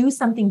side, do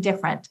something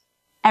different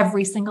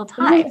every single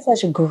time.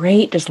 Such a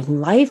great, just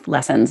life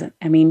lessons.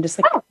 I mean,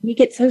 just like we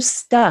get so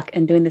stuck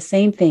in doing the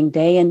same thing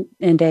day in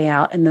and day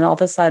out. And then all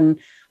of a sudden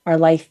our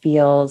life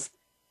feels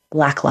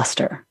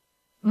lackluster.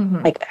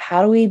 Mm-hmm. Like,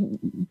 how do we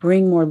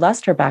bring more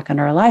luster back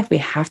into our life? We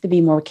have to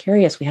be more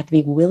curious. We have to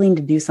be willing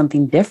to do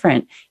something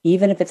different,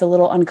 even if it's a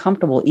little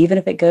uncomfortable, even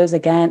if it goes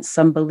against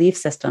some belief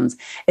systems,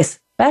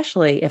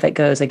 especially if it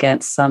goes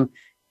against some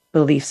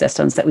belief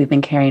systems that we've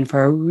been carrying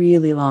for a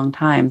really long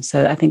time.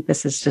 So I think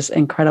this is just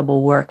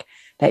incredible work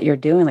that you're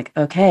doing. Like,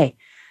 okay,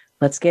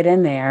 let's get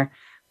in there.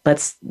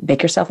 Let's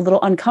make yourself a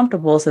little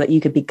uncomfortable so that you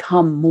could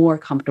become more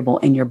comfortable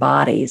in your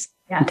bodies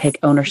and take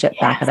ownership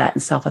back of that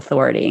and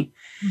self-authority.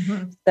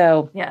 Mm-hmm.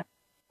 So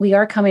we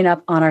are coming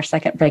up on our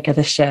second break of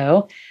the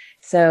show.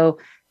 So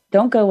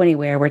don't go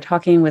anywhere. We're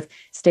talking with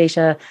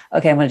Stasia.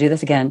 Okay, I'm going to do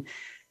this again.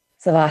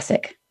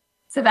 Savasuk.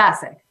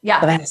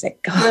 Yeah. Savasuk.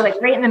 We're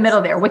like right in the middle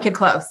there. Wicked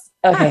close.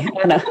 Okay.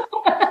 I know.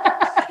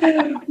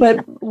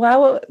 But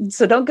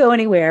so don't go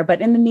anywhere. But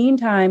in the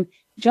meantime,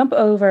 jump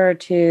over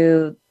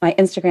to my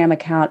Instagram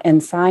account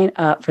and sign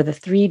up for the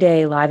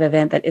 3-day live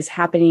event that is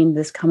happening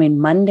this coming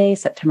Monday,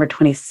 September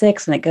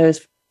 26th. And it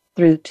goes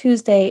through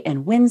Tuesday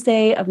and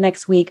Wednesday of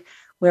next week,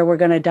 where we're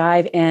going to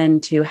dive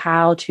into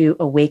how to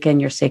awaken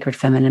your sacred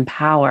feminine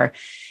power.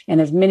 And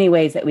there's many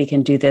ways that we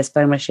can do this,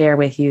 but I'm going to share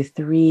with you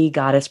 3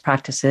 goddess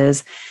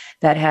practices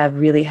that have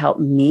really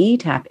helped me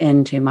tap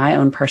into my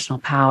own personal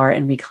power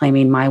and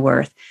reclaiming my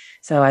worth.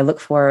 So I look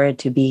forward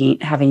to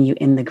having you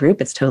in the group.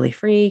 It's totally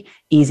free,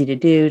 easy to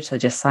do. So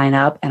just sign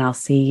up and I'll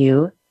see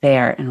you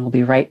there. And we'll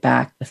be right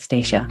back with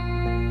Stasia.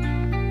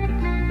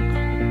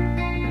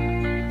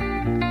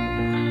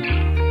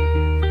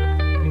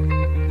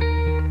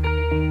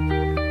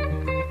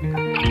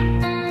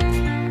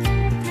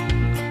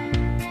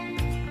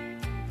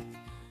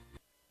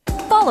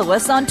 Follow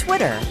us on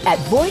Twitter at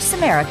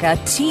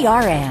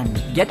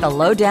VoiceAmericaTRN. Get the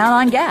lowdown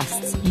on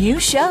guests, new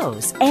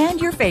shows,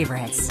 and your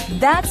favorites.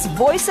 That's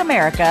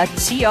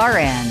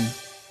VoiceAmericaTRN.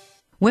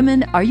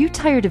 Women, are you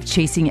tired of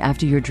chasing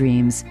after your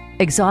dreams?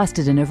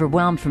 Exhausted and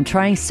overwhelmed from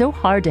trying so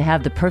hard to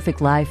have the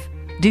perfect life?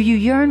 Do you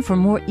yearn for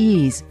more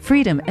ease,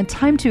 freedom, and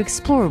time to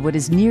explore what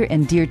is near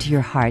and dear to your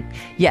heart,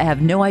 yet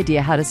have no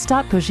idea how to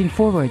stop pushing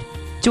forward?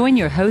 Join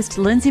your host,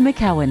 Lindsay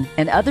McCowan,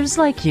 and others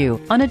like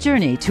you on a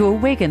journey to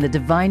awaken the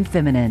divine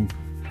feminine.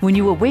 When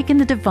you awaken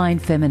the divine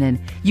feminine,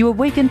 you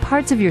awaken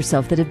parts of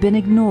yourself that have been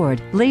ignored,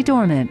 lay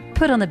dormant,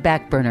 put on the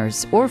back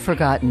burners, or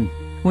forgotten.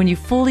 When you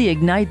fully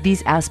ignite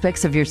these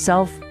aspects of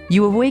yourself,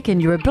 you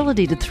awaken your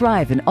ability to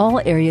thrive in all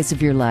areas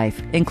of your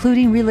life,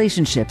 including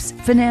relationships,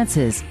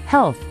 finances,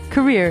 health,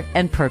 career,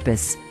 and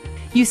purpose.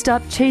 You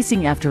stop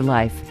chasing after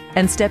life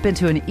and step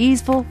into an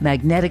easeful,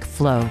 magnetic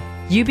flow.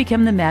 You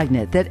become the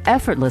magnet that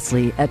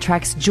effortlessly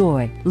attracts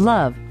joy,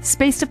 love,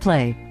 space to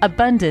play,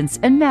 abundance,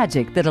 and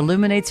magic that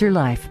illuminates your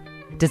life.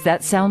 Does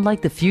that sound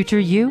like the future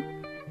you?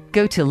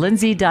 Go to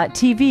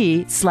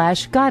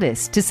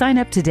lindsay.tv/goddess to sign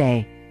up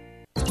today.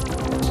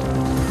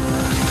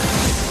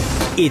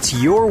 It's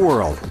your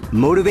world.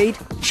 Motivate,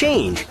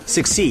 change,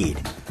 succeed.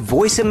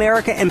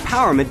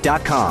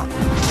 VoiceAmericaEmpowerment.com.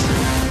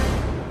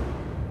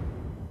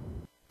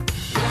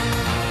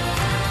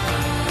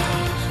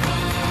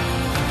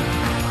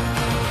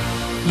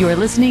 You're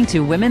listening to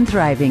Women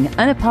Thriving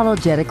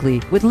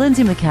Unapologetically with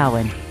Lindsay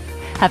McCowan.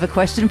 Have a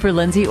question for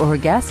Lindsay or her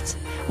guests?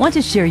 Want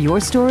to share your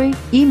story?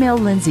 Email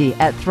Lindsay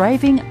at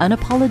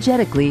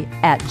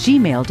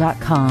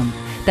thrivingunapologetically@gmail.com.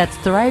 That's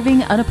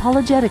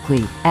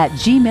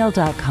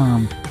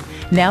thrivingunapologetically@gmail.com.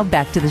 Now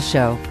back to the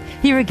show.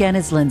 Here again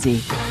is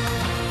Lindsay.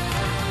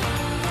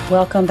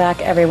 Welcome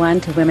back, everyone,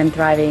 to Women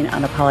Thriving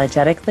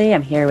Unapologetically.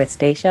 I'm here with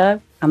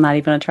Stasia. I'm not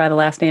even going to try the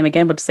last name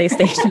again, but to say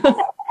Stasia.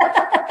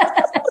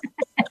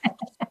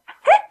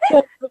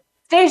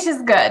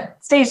 Stasia's good.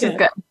 Stasia's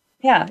good.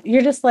 Yeah,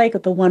 you're just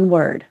like the one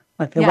word,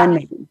 like the one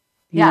name.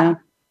 You know?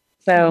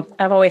 So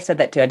I've always said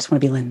that too. I just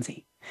want to be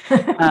Lindsay,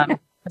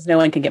 because no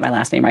one can get my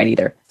last name right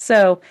either.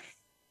 So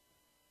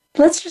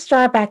let's just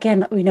dive back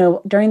in. You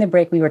know, during the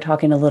break, we were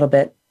talking a little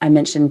bit. I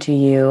mentioned to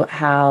you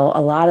how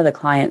a lot of the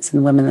clients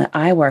and women that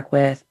I work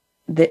with,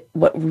 that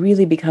what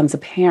really becomes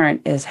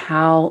apparent is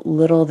how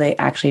little they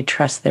actually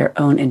trust their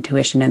own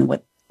intuition and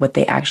what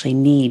they actually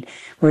need.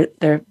 Where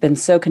they've been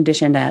so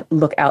conditioned to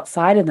look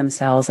outside of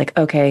themselves, like,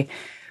 okay,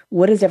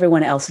 what is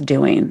everyone else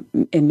doing?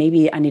 And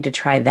maybe I need to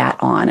try that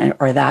on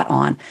or that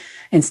on,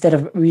 instead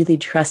of really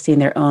trusting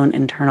their own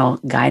internal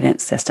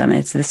guidance system.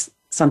 It's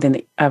something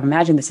that I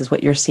imagine this is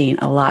what you're seeing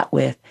a lot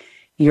with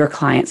your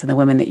clients and the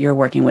women that you're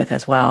working with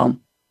as well.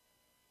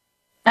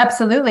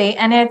 Absolutely.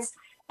 And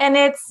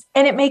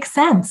it makes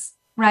sense,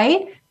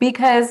 right?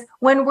 Because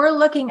when we're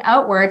looking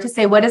outward to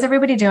say, what is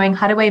everybody doing?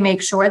 How do I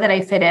make sure that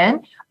I fit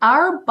in?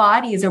 Our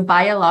bodies are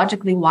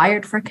biologically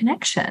wired for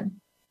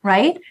connection,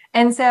 right?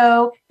 And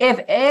so if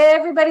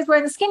everybody's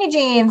wearing the skinny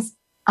jeans,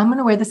 I'm going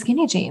to wear the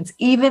skinny jeans,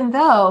 even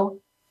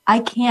though I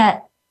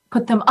can't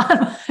put them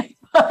on my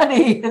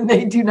body and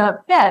they do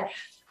not fit.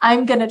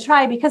 I'm going to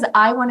try because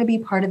I want to be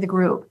part of the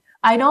group.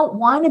 I don't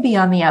want to be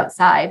on the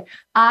outside.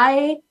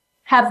 I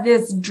have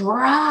this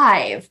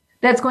drive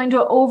that's going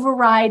to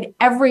override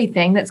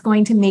everything that's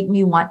going to make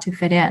me want to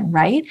fit in,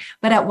 right?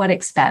 But at what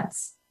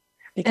expense?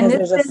 Because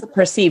there's a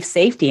perceived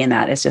safety in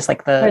that. It's just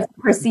like the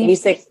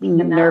basic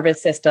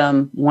nervous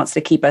system wants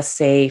to keep us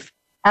safe.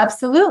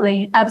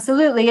 Absolutely.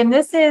 Absolutely. And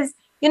this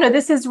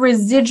is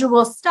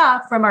residual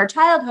stuff from our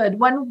childhood.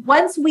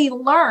 Once we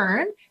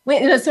learn,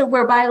 so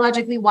we're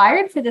biologically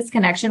wired for this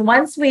connection.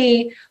 Once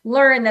we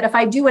learn that if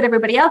I do what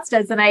everybody else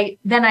does, then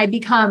I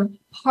become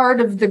part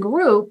of the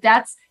group.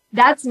 That's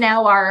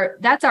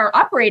our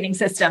operating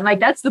system. Like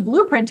that's the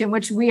blueprint in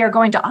which we are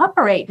going to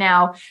operate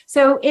now.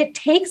 So it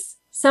takes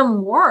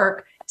some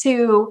work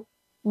to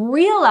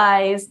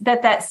realize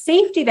that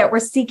safety that we're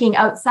seeking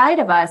outside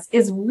of us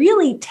is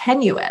really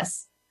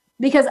tenuous,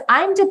 because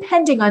I'm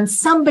depending on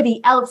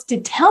somebody else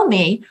to tell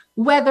me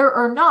whether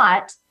or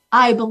not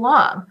I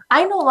belong.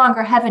 I no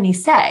longer have any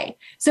say.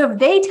 So if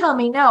they tell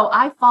me no,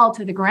 I fall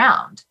to the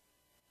ground.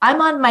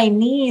 I'm on my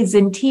knees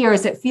in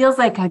tears. It feels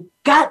like a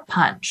gut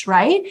punch,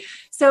 right?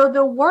 So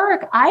the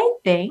work, I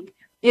think,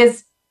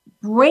 is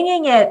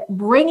bringing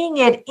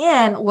it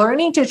in,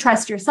 learning to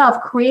trust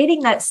yourself,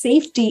 creating that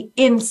safety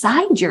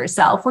inside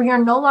yourself where you're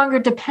no longer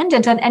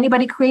dependent on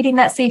anybody creating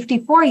that safety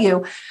for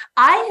you.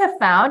 I have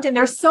found, and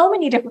there's so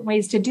many different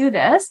ways to do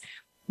this,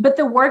 but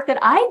the work that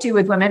I do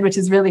with women, which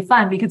is really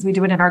fun because we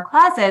do it in our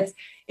closets,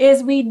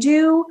 is we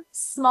do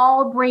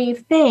small, brave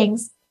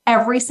things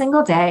every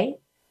single day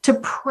to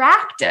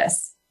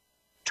practice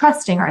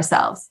trusting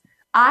ourselves.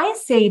 I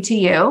say to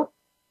you,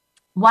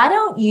 why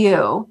don't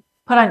you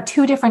put on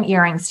 2 different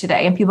earrings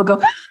today? And people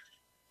go,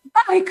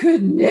 I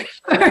could never,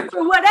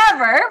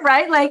 whatever,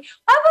 right? Like,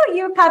 how about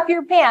you cuff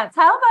your pants?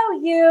 How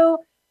about you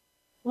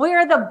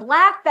wear the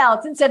black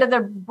belts instead of the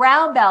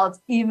brown belts,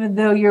 even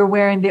though you're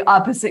wearing the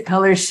opposite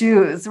color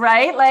shoes,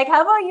 right? Like,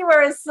 how about you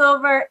wear a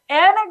silver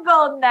and a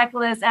gold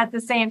necklace at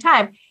the same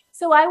time?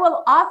 So I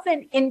will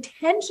often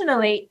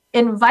intentionally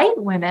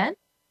invite women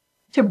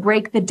to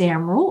break the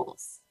damn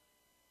rules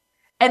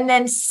and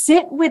then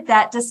sit with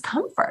that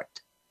discomfort.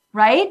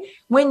 Right?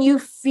 When you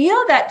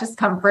feel that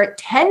discomfort,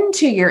 tend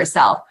to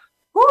yourself.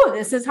 Ooh,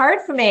 this is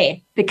hard for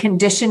me. The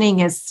conditioning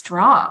is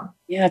strong.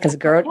 Yeah, because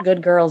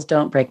good girls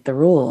don't break the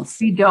rules.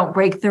 We don't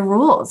break the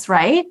rules,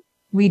 right?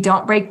 We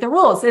don't break the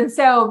rules. And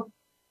so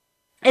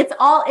it's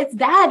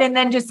that. And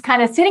then just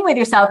kind of sitting with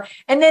yourself.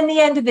 And then the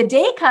end of the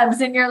day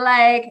comes and you're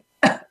like,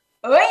 oh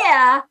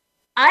yeah,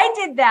 I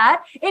did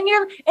that. And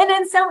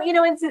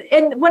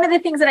one of the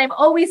things that I'm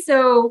always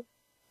so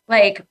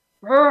like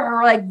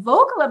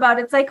vocal about,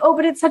 it's like, oh,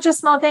 but it's such a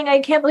small thing.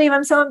 I can't believe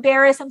I'm so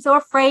embarrassed. I'm so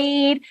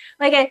afraid.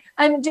 Like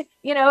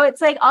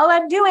it's like all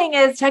I'm doing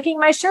is tucking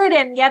my shirt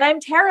in, yet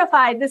I'm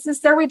terrified. This is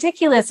so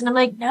ridiculous. And I'm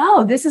like,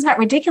 no, this is not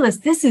ridiculous.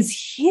 This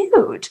is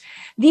huge.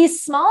 These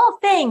small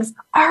things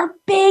are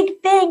big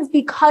things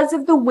because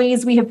of the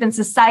ways we have been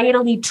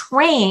societally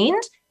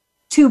trained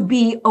to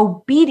be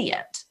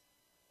obedient.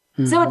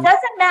 Mm-hmm. So it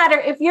doesn't matter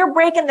if you're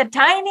breaking the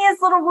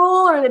tiniest little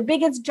rule or the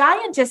biggest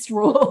giantest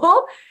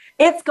rule.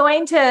 It's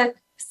going to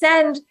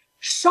send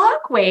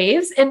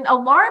shockwaves and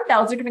alarm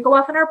bells are going to go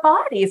off in our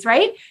bodies,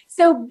 right?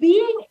 So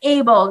being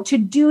able to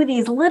do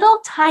these little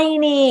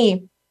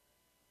tiny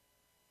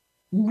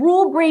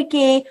rule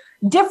breaking,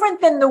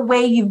 different than the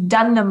way you've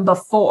done them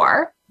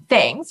before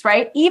things,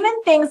 right?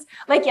 Even things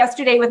like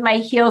yesterday with my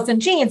heels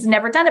and jeans,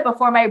 never done it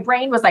before. My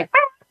brain was like,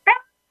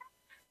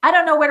 I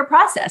don't know where to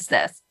process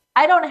this.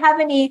 I don't have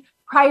any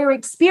prior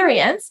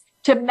experience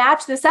to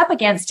match this up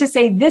against to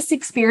say this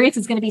experience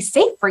is going to be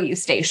safe for you,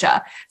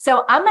 Stasia.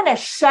 So I'm going to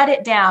shut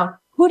it down.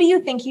 Who do you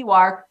think you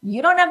are?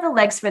 You don't have the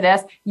legs for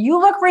this. You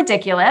look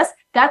ridiculous.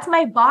 That's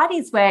my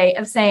body's way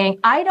of saying,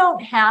 I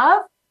don't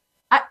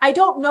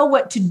know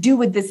what to do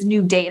with this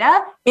new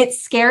data. It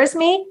scares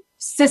me.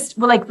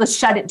 Let's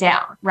shut it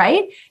down.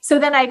 Right. So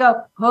then I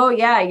go, oh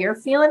yeah, you're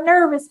feeling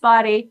nervous,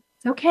 body.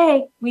 It's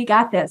okay. We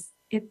got this.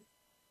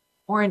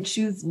 Orange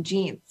shoes and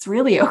jeans. It's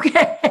really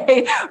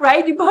okay,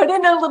 right? You put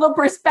in a little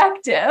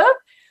perspective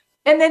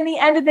and then the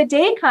end of the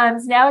day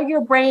comes. Now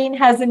your brain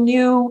has a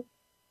new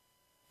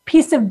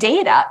piece of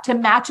data to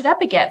match it up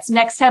against.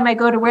 Next time I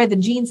go to wear the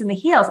jeans and the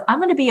heels, I'm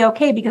going to be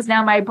okay because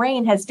now my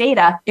brain has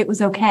data. It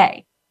was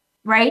okay,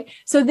 right?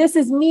 So this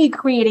is me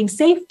creating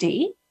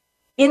safety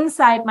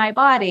inside my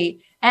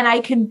body. And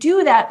I can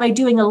do that by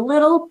doing a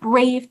little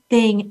brave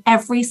thing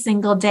every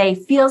single day.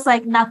 Feels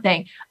like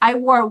nothing. I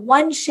wore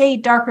 1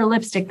 shade darker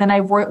lipstick than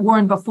I've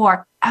worn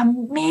before.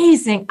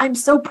 Amazing. I'm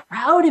so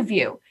proud of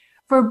you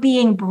for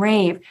being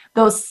brave.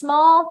 Those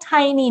small,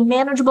 tiny,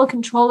 manageable,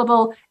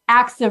 controllable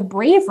acts of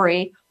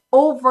bravery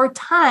over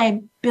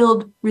time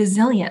build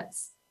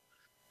resilience,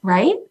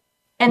 right?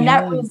 And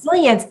that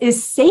resilience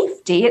is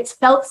safety. It's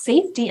felt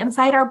safety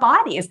inside our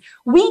bodies.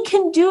 We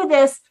can do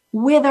this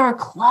with our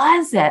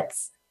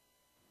closets.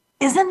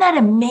 Isn't that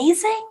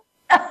amazing?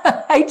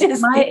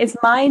 It's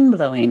mind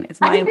blowing.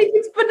 I think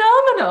it's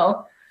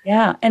phenomenal.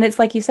 Yeah. And it's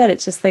like you said,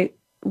 it's just like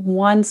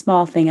one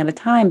small thing at a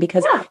time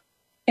because,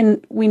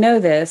 and we know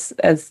this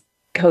as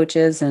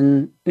coaches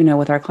and,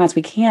 with our clients,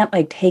 we can't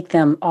like take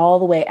them all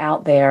the way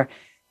out there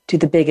to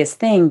the biggest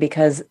thing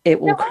because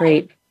it will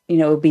create,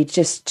 it would be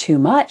just too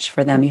much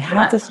for them. You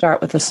have to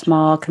start with the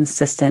small,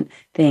 consistent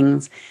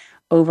things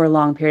over a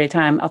long period of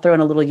time. I'll throw in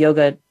a little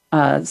yoga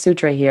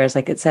sutra here. It's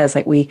like, it says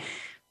like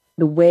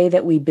the way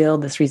that we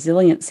build this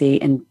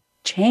resiliency and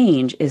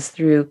change is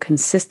through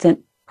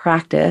consistent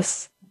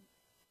practice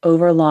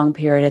over a long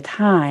period of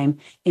time.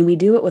 And we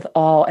do it with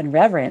awe and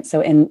reverence. So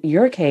in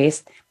your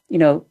case,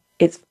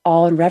 it's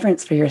awe and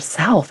reverence for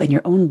yourself and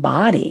your own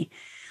body.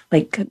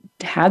 Like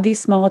have these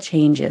small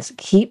changes,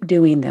 keep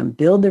doing them,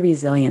 build the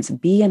resilience,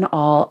 be in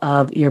awe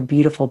of your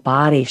beautiful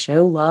body,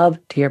 show love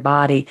to your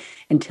body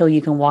until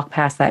you can walk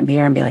past that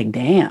mirror and be like,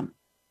 damn,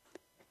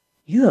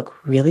 you look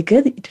really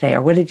good today.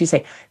 Or what did you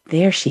say?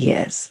 There she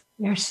is.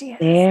 There she is.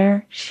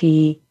 There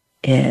she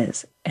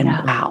is. And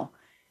wow,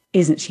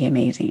 isn't she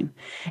amazing?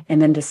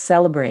 And then to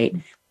celebrate,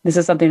 this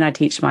is something I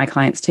teach my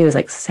clients too, is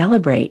like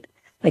celebrate,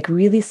 like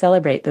really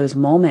celebrate those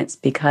moments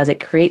because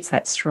it creates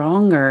that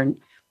stronger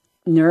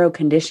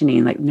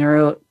neuroconditioning, like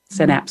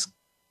neurosynapse,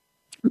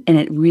 and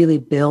it really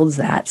builds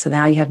that. So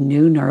now you have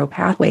new neural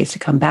pathways to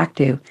come back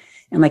to.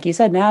 And like you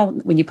said, now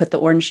when you put the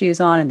orange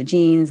shoes on and the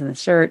jeans and the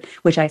shirt,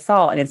 which I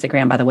saw on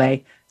Instagram, by the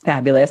way,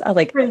 fabulous. I was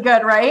like, pretty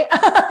good, right?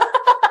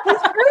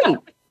 That's great.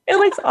 It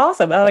looks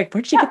awesome. I was like,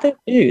 where'd she get those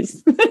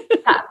shoes?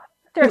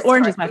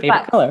 Orange is my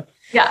favorite color.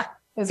 Yeah,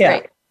 it was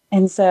great.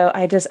 And so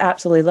I just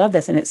absolutely love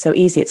this. And it's so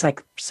easy. It's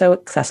like so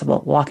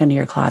accessible. Walk into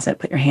your closet,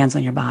 put your hands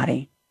on your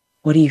body.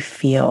 What do you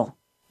feel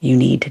you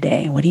need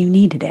today? What do you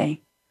need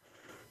today?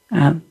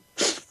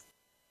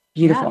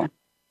 Beautiful.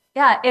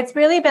 Yeah, it's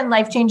really been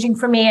life-changing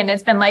for me, and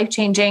it's been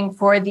life-changing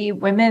for the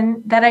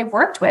women that I've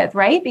worked with,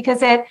 right?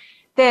 Because it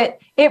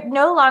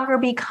no longer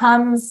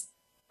becomes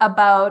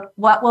about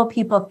what will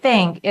people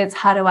think. It's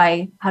how do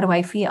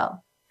I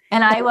feel?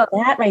 And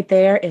that right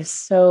there is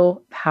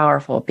so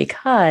powerful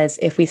because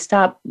if we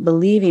stop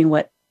believing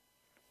what,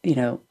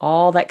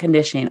 all that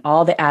conditioning,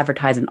 all the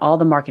advertising, all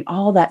the marketing,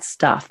 all that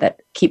stuff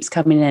that keeps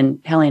coming in,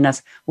 telling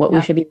us what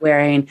we should be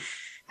wearing,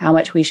 how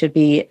much we should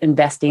be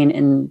investing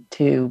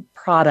into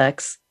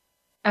products.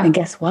 And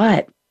guess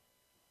what?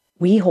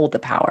 We hold the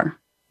power.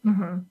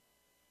 Mm-hmm.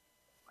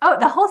 Oh,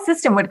 the whole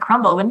system would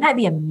crumble. Wouldn't that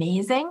be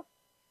amazing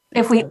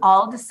if we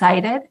all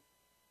decided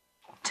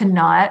to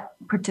not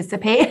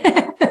participate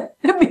in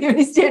the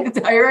beauty standards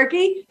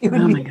hierarchy? It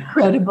would be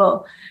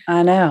incredible.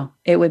 I know.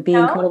 It would be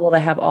incredible to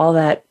have all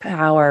that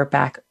power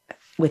back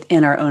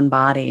within our own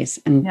bodies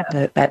and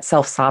that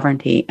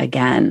self-sovereignty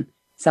again,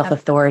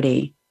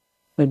 self-authority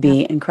would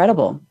be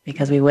incredible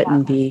because we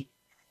wouldn't be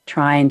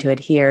trying to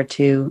adhere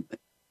to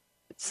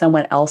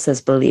someone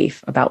else's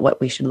belief about what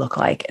we should look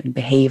like and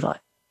behave like.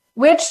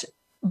 Which,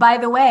 by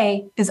the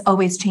way, is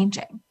always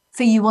changing.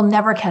 So you will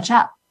never catch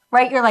up,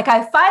 right? You're like,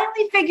 I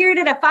finally figured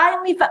it.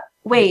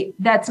 Wait,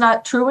 that's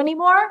not true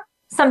anymore.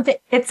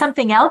 It's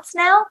something else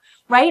now,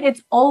 right?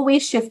 It's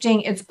always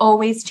shifting. It's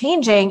always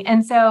changing.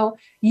 And so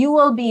you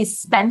will be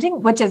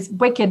spending, which is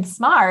wicked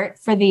smart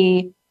for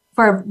the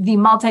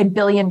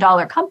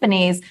multi-billion-dollar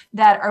companies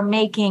that are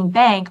making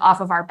bank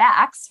off of our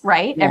backs,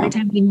 right? Yeah. Every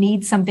time we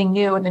need something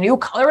new and the new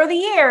color of the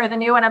year, and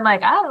I'm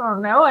like, I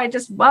don't know. I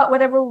just bought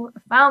whatever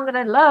found that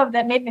I love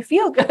that made me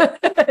feel good,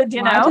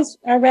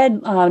 I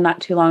read not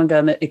too long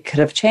ago that it could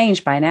have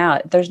changed by now.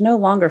 There's no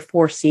longer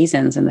 4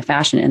 seasons in the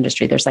fashion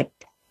industry. There's like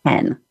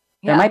 10.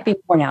 There might be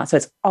more now. So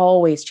it's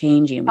always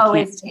changing.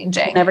 Always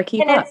changing. Never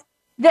keep up.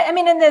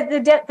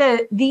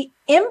 The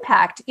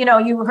impact,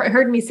 you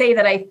heard me say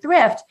that I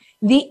thrift.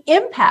 The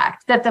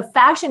impact that the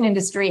fashion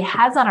industry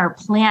has on our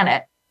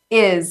planet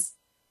is,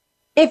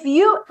 if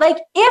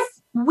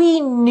we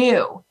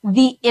knew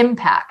the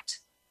impact,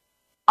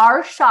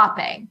 our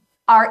shopping,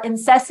 our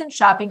incessant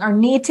shopping, our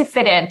need to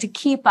fit in, to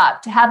keep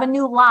up, to have a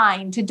new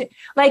line,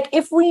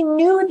 if we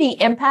knew the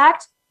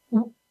impact,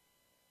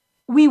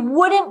 we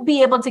wouldn't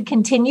be able to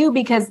continue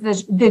because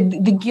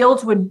the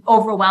guilt would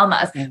overwhelm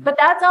us. Mm-hmm. But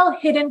that's all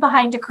hidden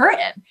behind a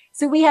curtain.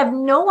 So we have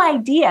no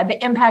idea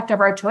the impact of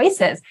our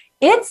choices.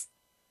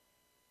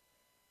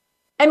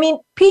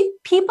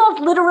 People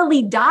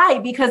literally die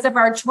because of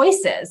our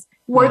choices,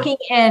 working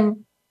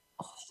in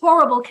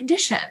horrible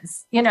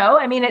conditions.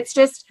 It's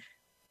just,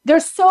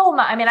 there's so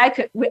much.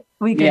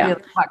 We could really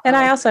talk. And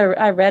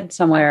I read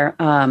somewhere,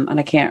 and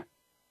I can't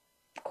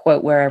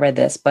quote where I read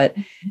this, but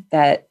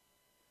that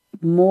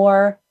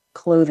more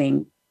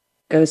clothing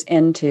goes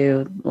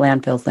into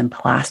landfills than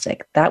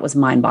plastic. That was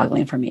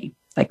mind-boggling for me.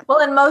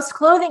 And most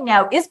clothing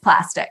now is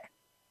plastic.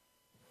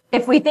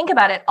 If we think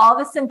about it, all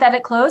the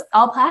synthetic clothes,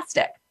 all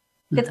plastic.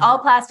 It's all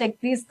plastic.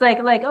 These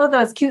oh,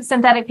 those cute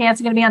synthetic pants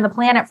are going to be on the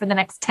planet for the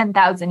next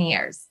 10,000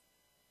 years.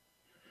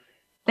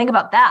 Think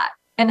about that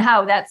and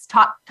how that's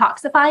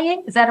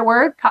toxifying. Is that a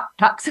word?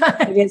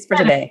 Toxifying. It is for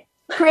today.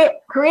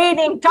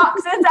 Creating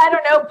toxins. I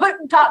don't know,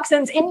 putting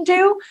toxins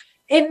into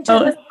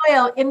the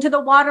soil, into the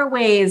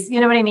waterways.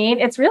 You know what I mean?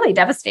 It's really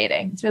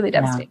devastating. It's really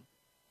devastating.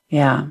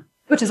 Yeah.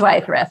 Which is why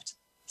I thrift.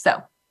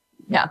 So,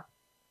 yeah.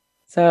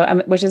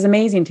 So, which is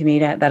amazing to me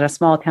that a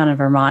small town in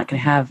Vermont can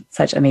have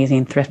such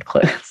amazing thrift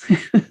clothes.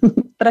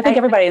 But I think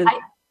everybody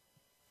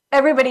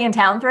in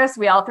town thrifts.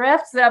 We all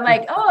thrift. So I'm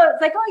like,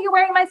 you're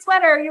wearing my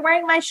sweater. You're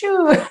wearing my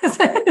shoes.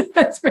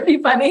 That's pretty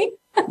funny.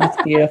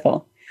 That's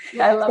beautiful.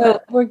 Yeah, I love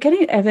it. We're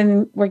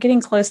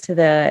getting close to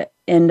the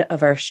end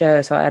of our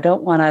show. So I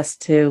don't want us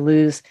to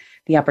lose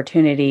the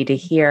opportunity to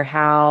hear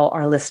how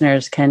our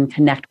listeners can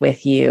connect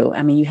with you.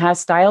 I mean, you have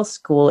Style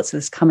School.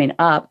 It's coming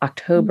up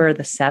October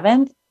the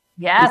 7th.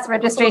 Yes,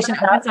 registration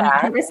opens on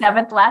October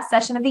 7th, last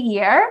session of the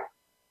year.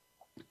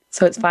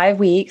 So it's 5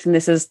 weeks, and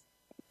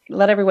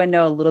let everyone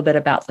know a little bit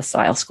about the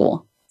Style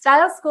School.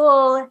 Style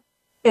School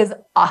is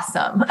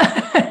awesome.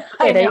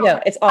 Okay, there you go.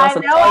 It's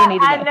awesome.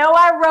 I know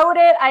I wrote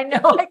it. I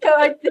know I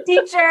coached the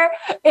teacher,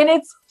 and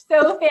it's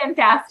so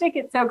fantastic.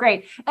 It's so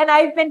great. And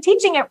I've been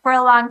teaching it for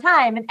a long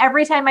time, and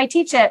every time I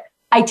teach it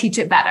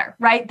better,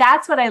 right?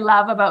 That's what I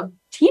love about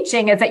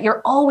teaching, is that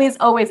you're always,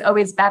 always,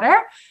 always better.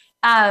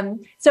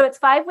 So it's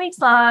 5 weeks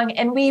long,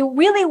 and we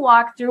really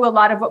walk through a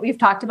lot of what we've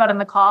talked about on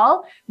the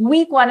call.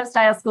 Week 1 of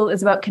Style School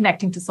is about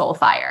connecting to soul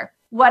fire.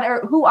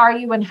 Who are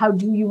you and how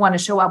do you want to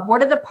show up?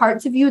 What are the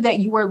parts of you that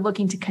you are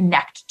looking to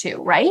connect to,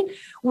 right?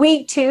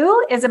 Week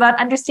 2 is about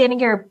understanding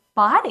your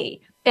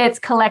body. It's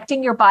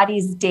collecting your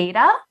body's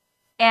data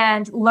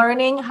and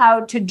learning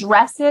how to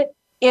dress her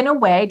in a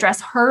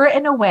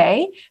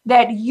way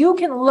that you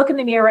can look in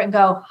the mirror and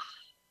go,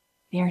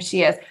 there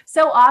she is.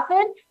 So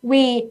often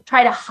we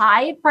try to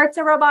hide parts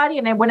of our body.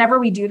 And then whenever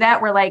we do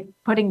that, we're like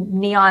putting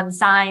neon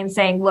signs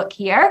saying, look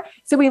here.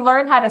 So we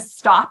learn how to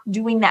stop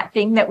doing that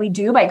thing that we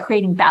do by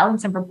creating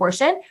balance and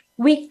proportion.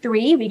 Week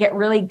 3, we get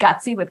really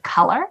gutsy with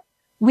color.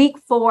 Week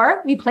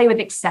 4, we play with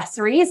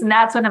accessories. And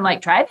that's when I'm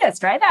like, try this,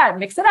 try that,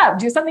 mix it up,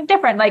 do something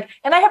different.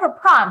 And I have a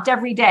prompt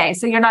every day.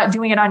 So you're not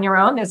doing it on your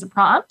own. There's a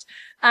prompt.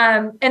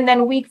 And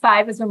then week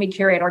 5 is when we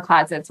curate our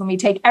closets, when we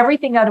take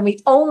everything out and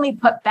we only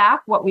put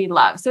back what we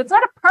love. So it's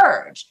not a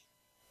purge.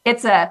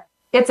 It's a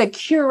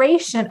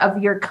curation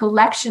of your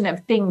collection of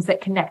things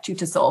that connect you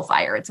to soul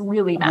fire. It's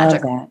really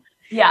magical.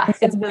 Yeah.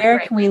 It's where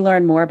can we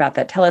learn more about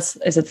that? Tell us,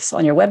 is it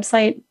on your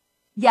website?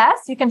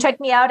 Yes, you can check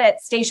me out at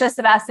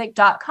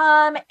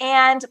stasiasavasuk.com,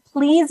 and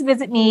please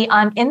visit me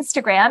on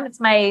Instagram.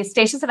 It's my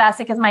Stasia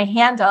Savasuk is my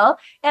handle.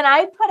 And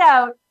I put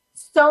out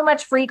so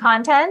much free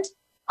content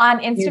on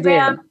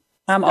Instagram.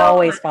 I'm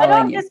always following you.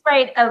 I don't just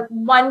write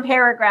one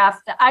paragraph.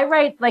 I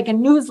write like a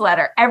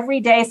newsletter every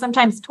day,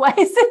 sometimes twice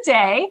a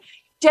day,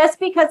 just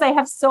because I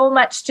have so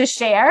much to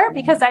share,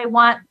 because I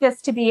want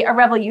this to be a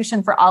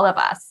revolution for all of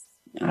us.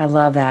 I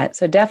love that.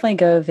 So definitely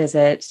go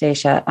visit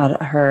Stasia on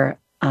her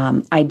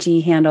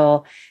IG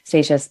handle,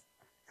 Stasia's.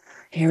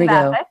 Here we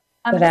go.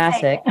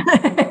 Savasuk.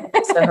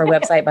 So her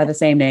website by the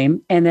same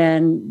name. And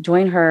then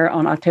join her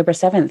on October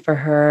 7th for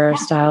her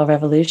Style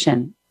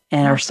Revolution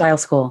and our Style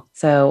School.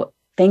 So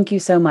thank you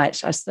so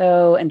much. I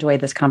so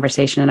enjoyed this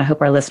conversation, and I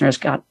hope our listeners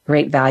got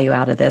great value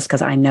out of this,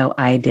 because I know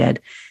I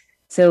did.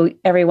 So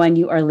everyone,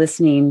 you are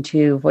listening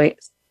to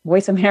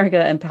Voice America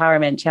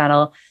Empowerment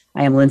Channel.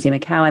 I am Lindsay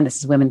McCowan. This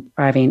is Women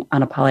Thriving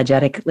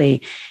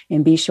Unapologetically.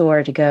 And be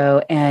sure to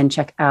go and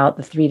check out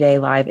the 3-day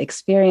live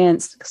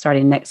experience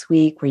starting next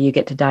week, where you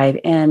get to dive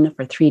in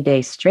for 3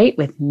 days straight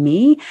with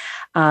me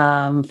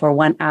for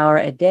 1 hour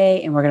a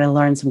day. And we're going to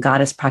learn some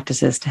goddess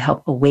practices to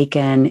help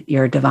awaken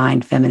your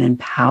divine feminine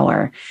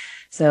power.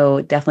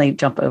 So definitely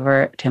jump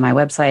over to my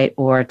website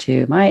or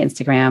to my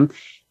Instagram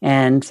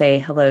and say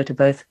hello to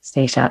both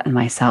Stasia and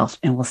myself.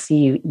 And we'll see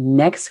you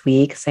next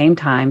week, same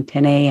time,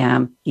 10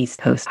 a.m. East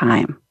Coast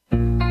time.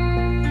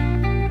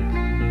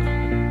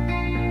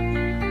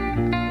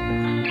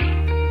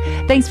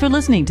 Thanks for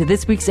listening to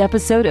this week's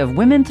episode of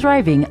Women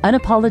Thriving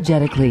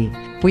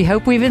Unapologetically. We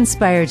hope we've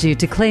inspired you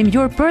to claim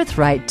your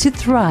birthright to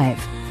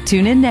thrive.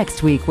 Tune in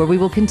next week, where we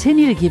will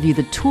continue to give you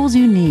the tools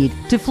you need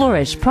to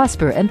flourish,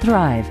 prosper, and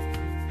thrive.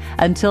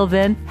 Until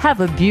then, have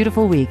a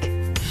beautiful week.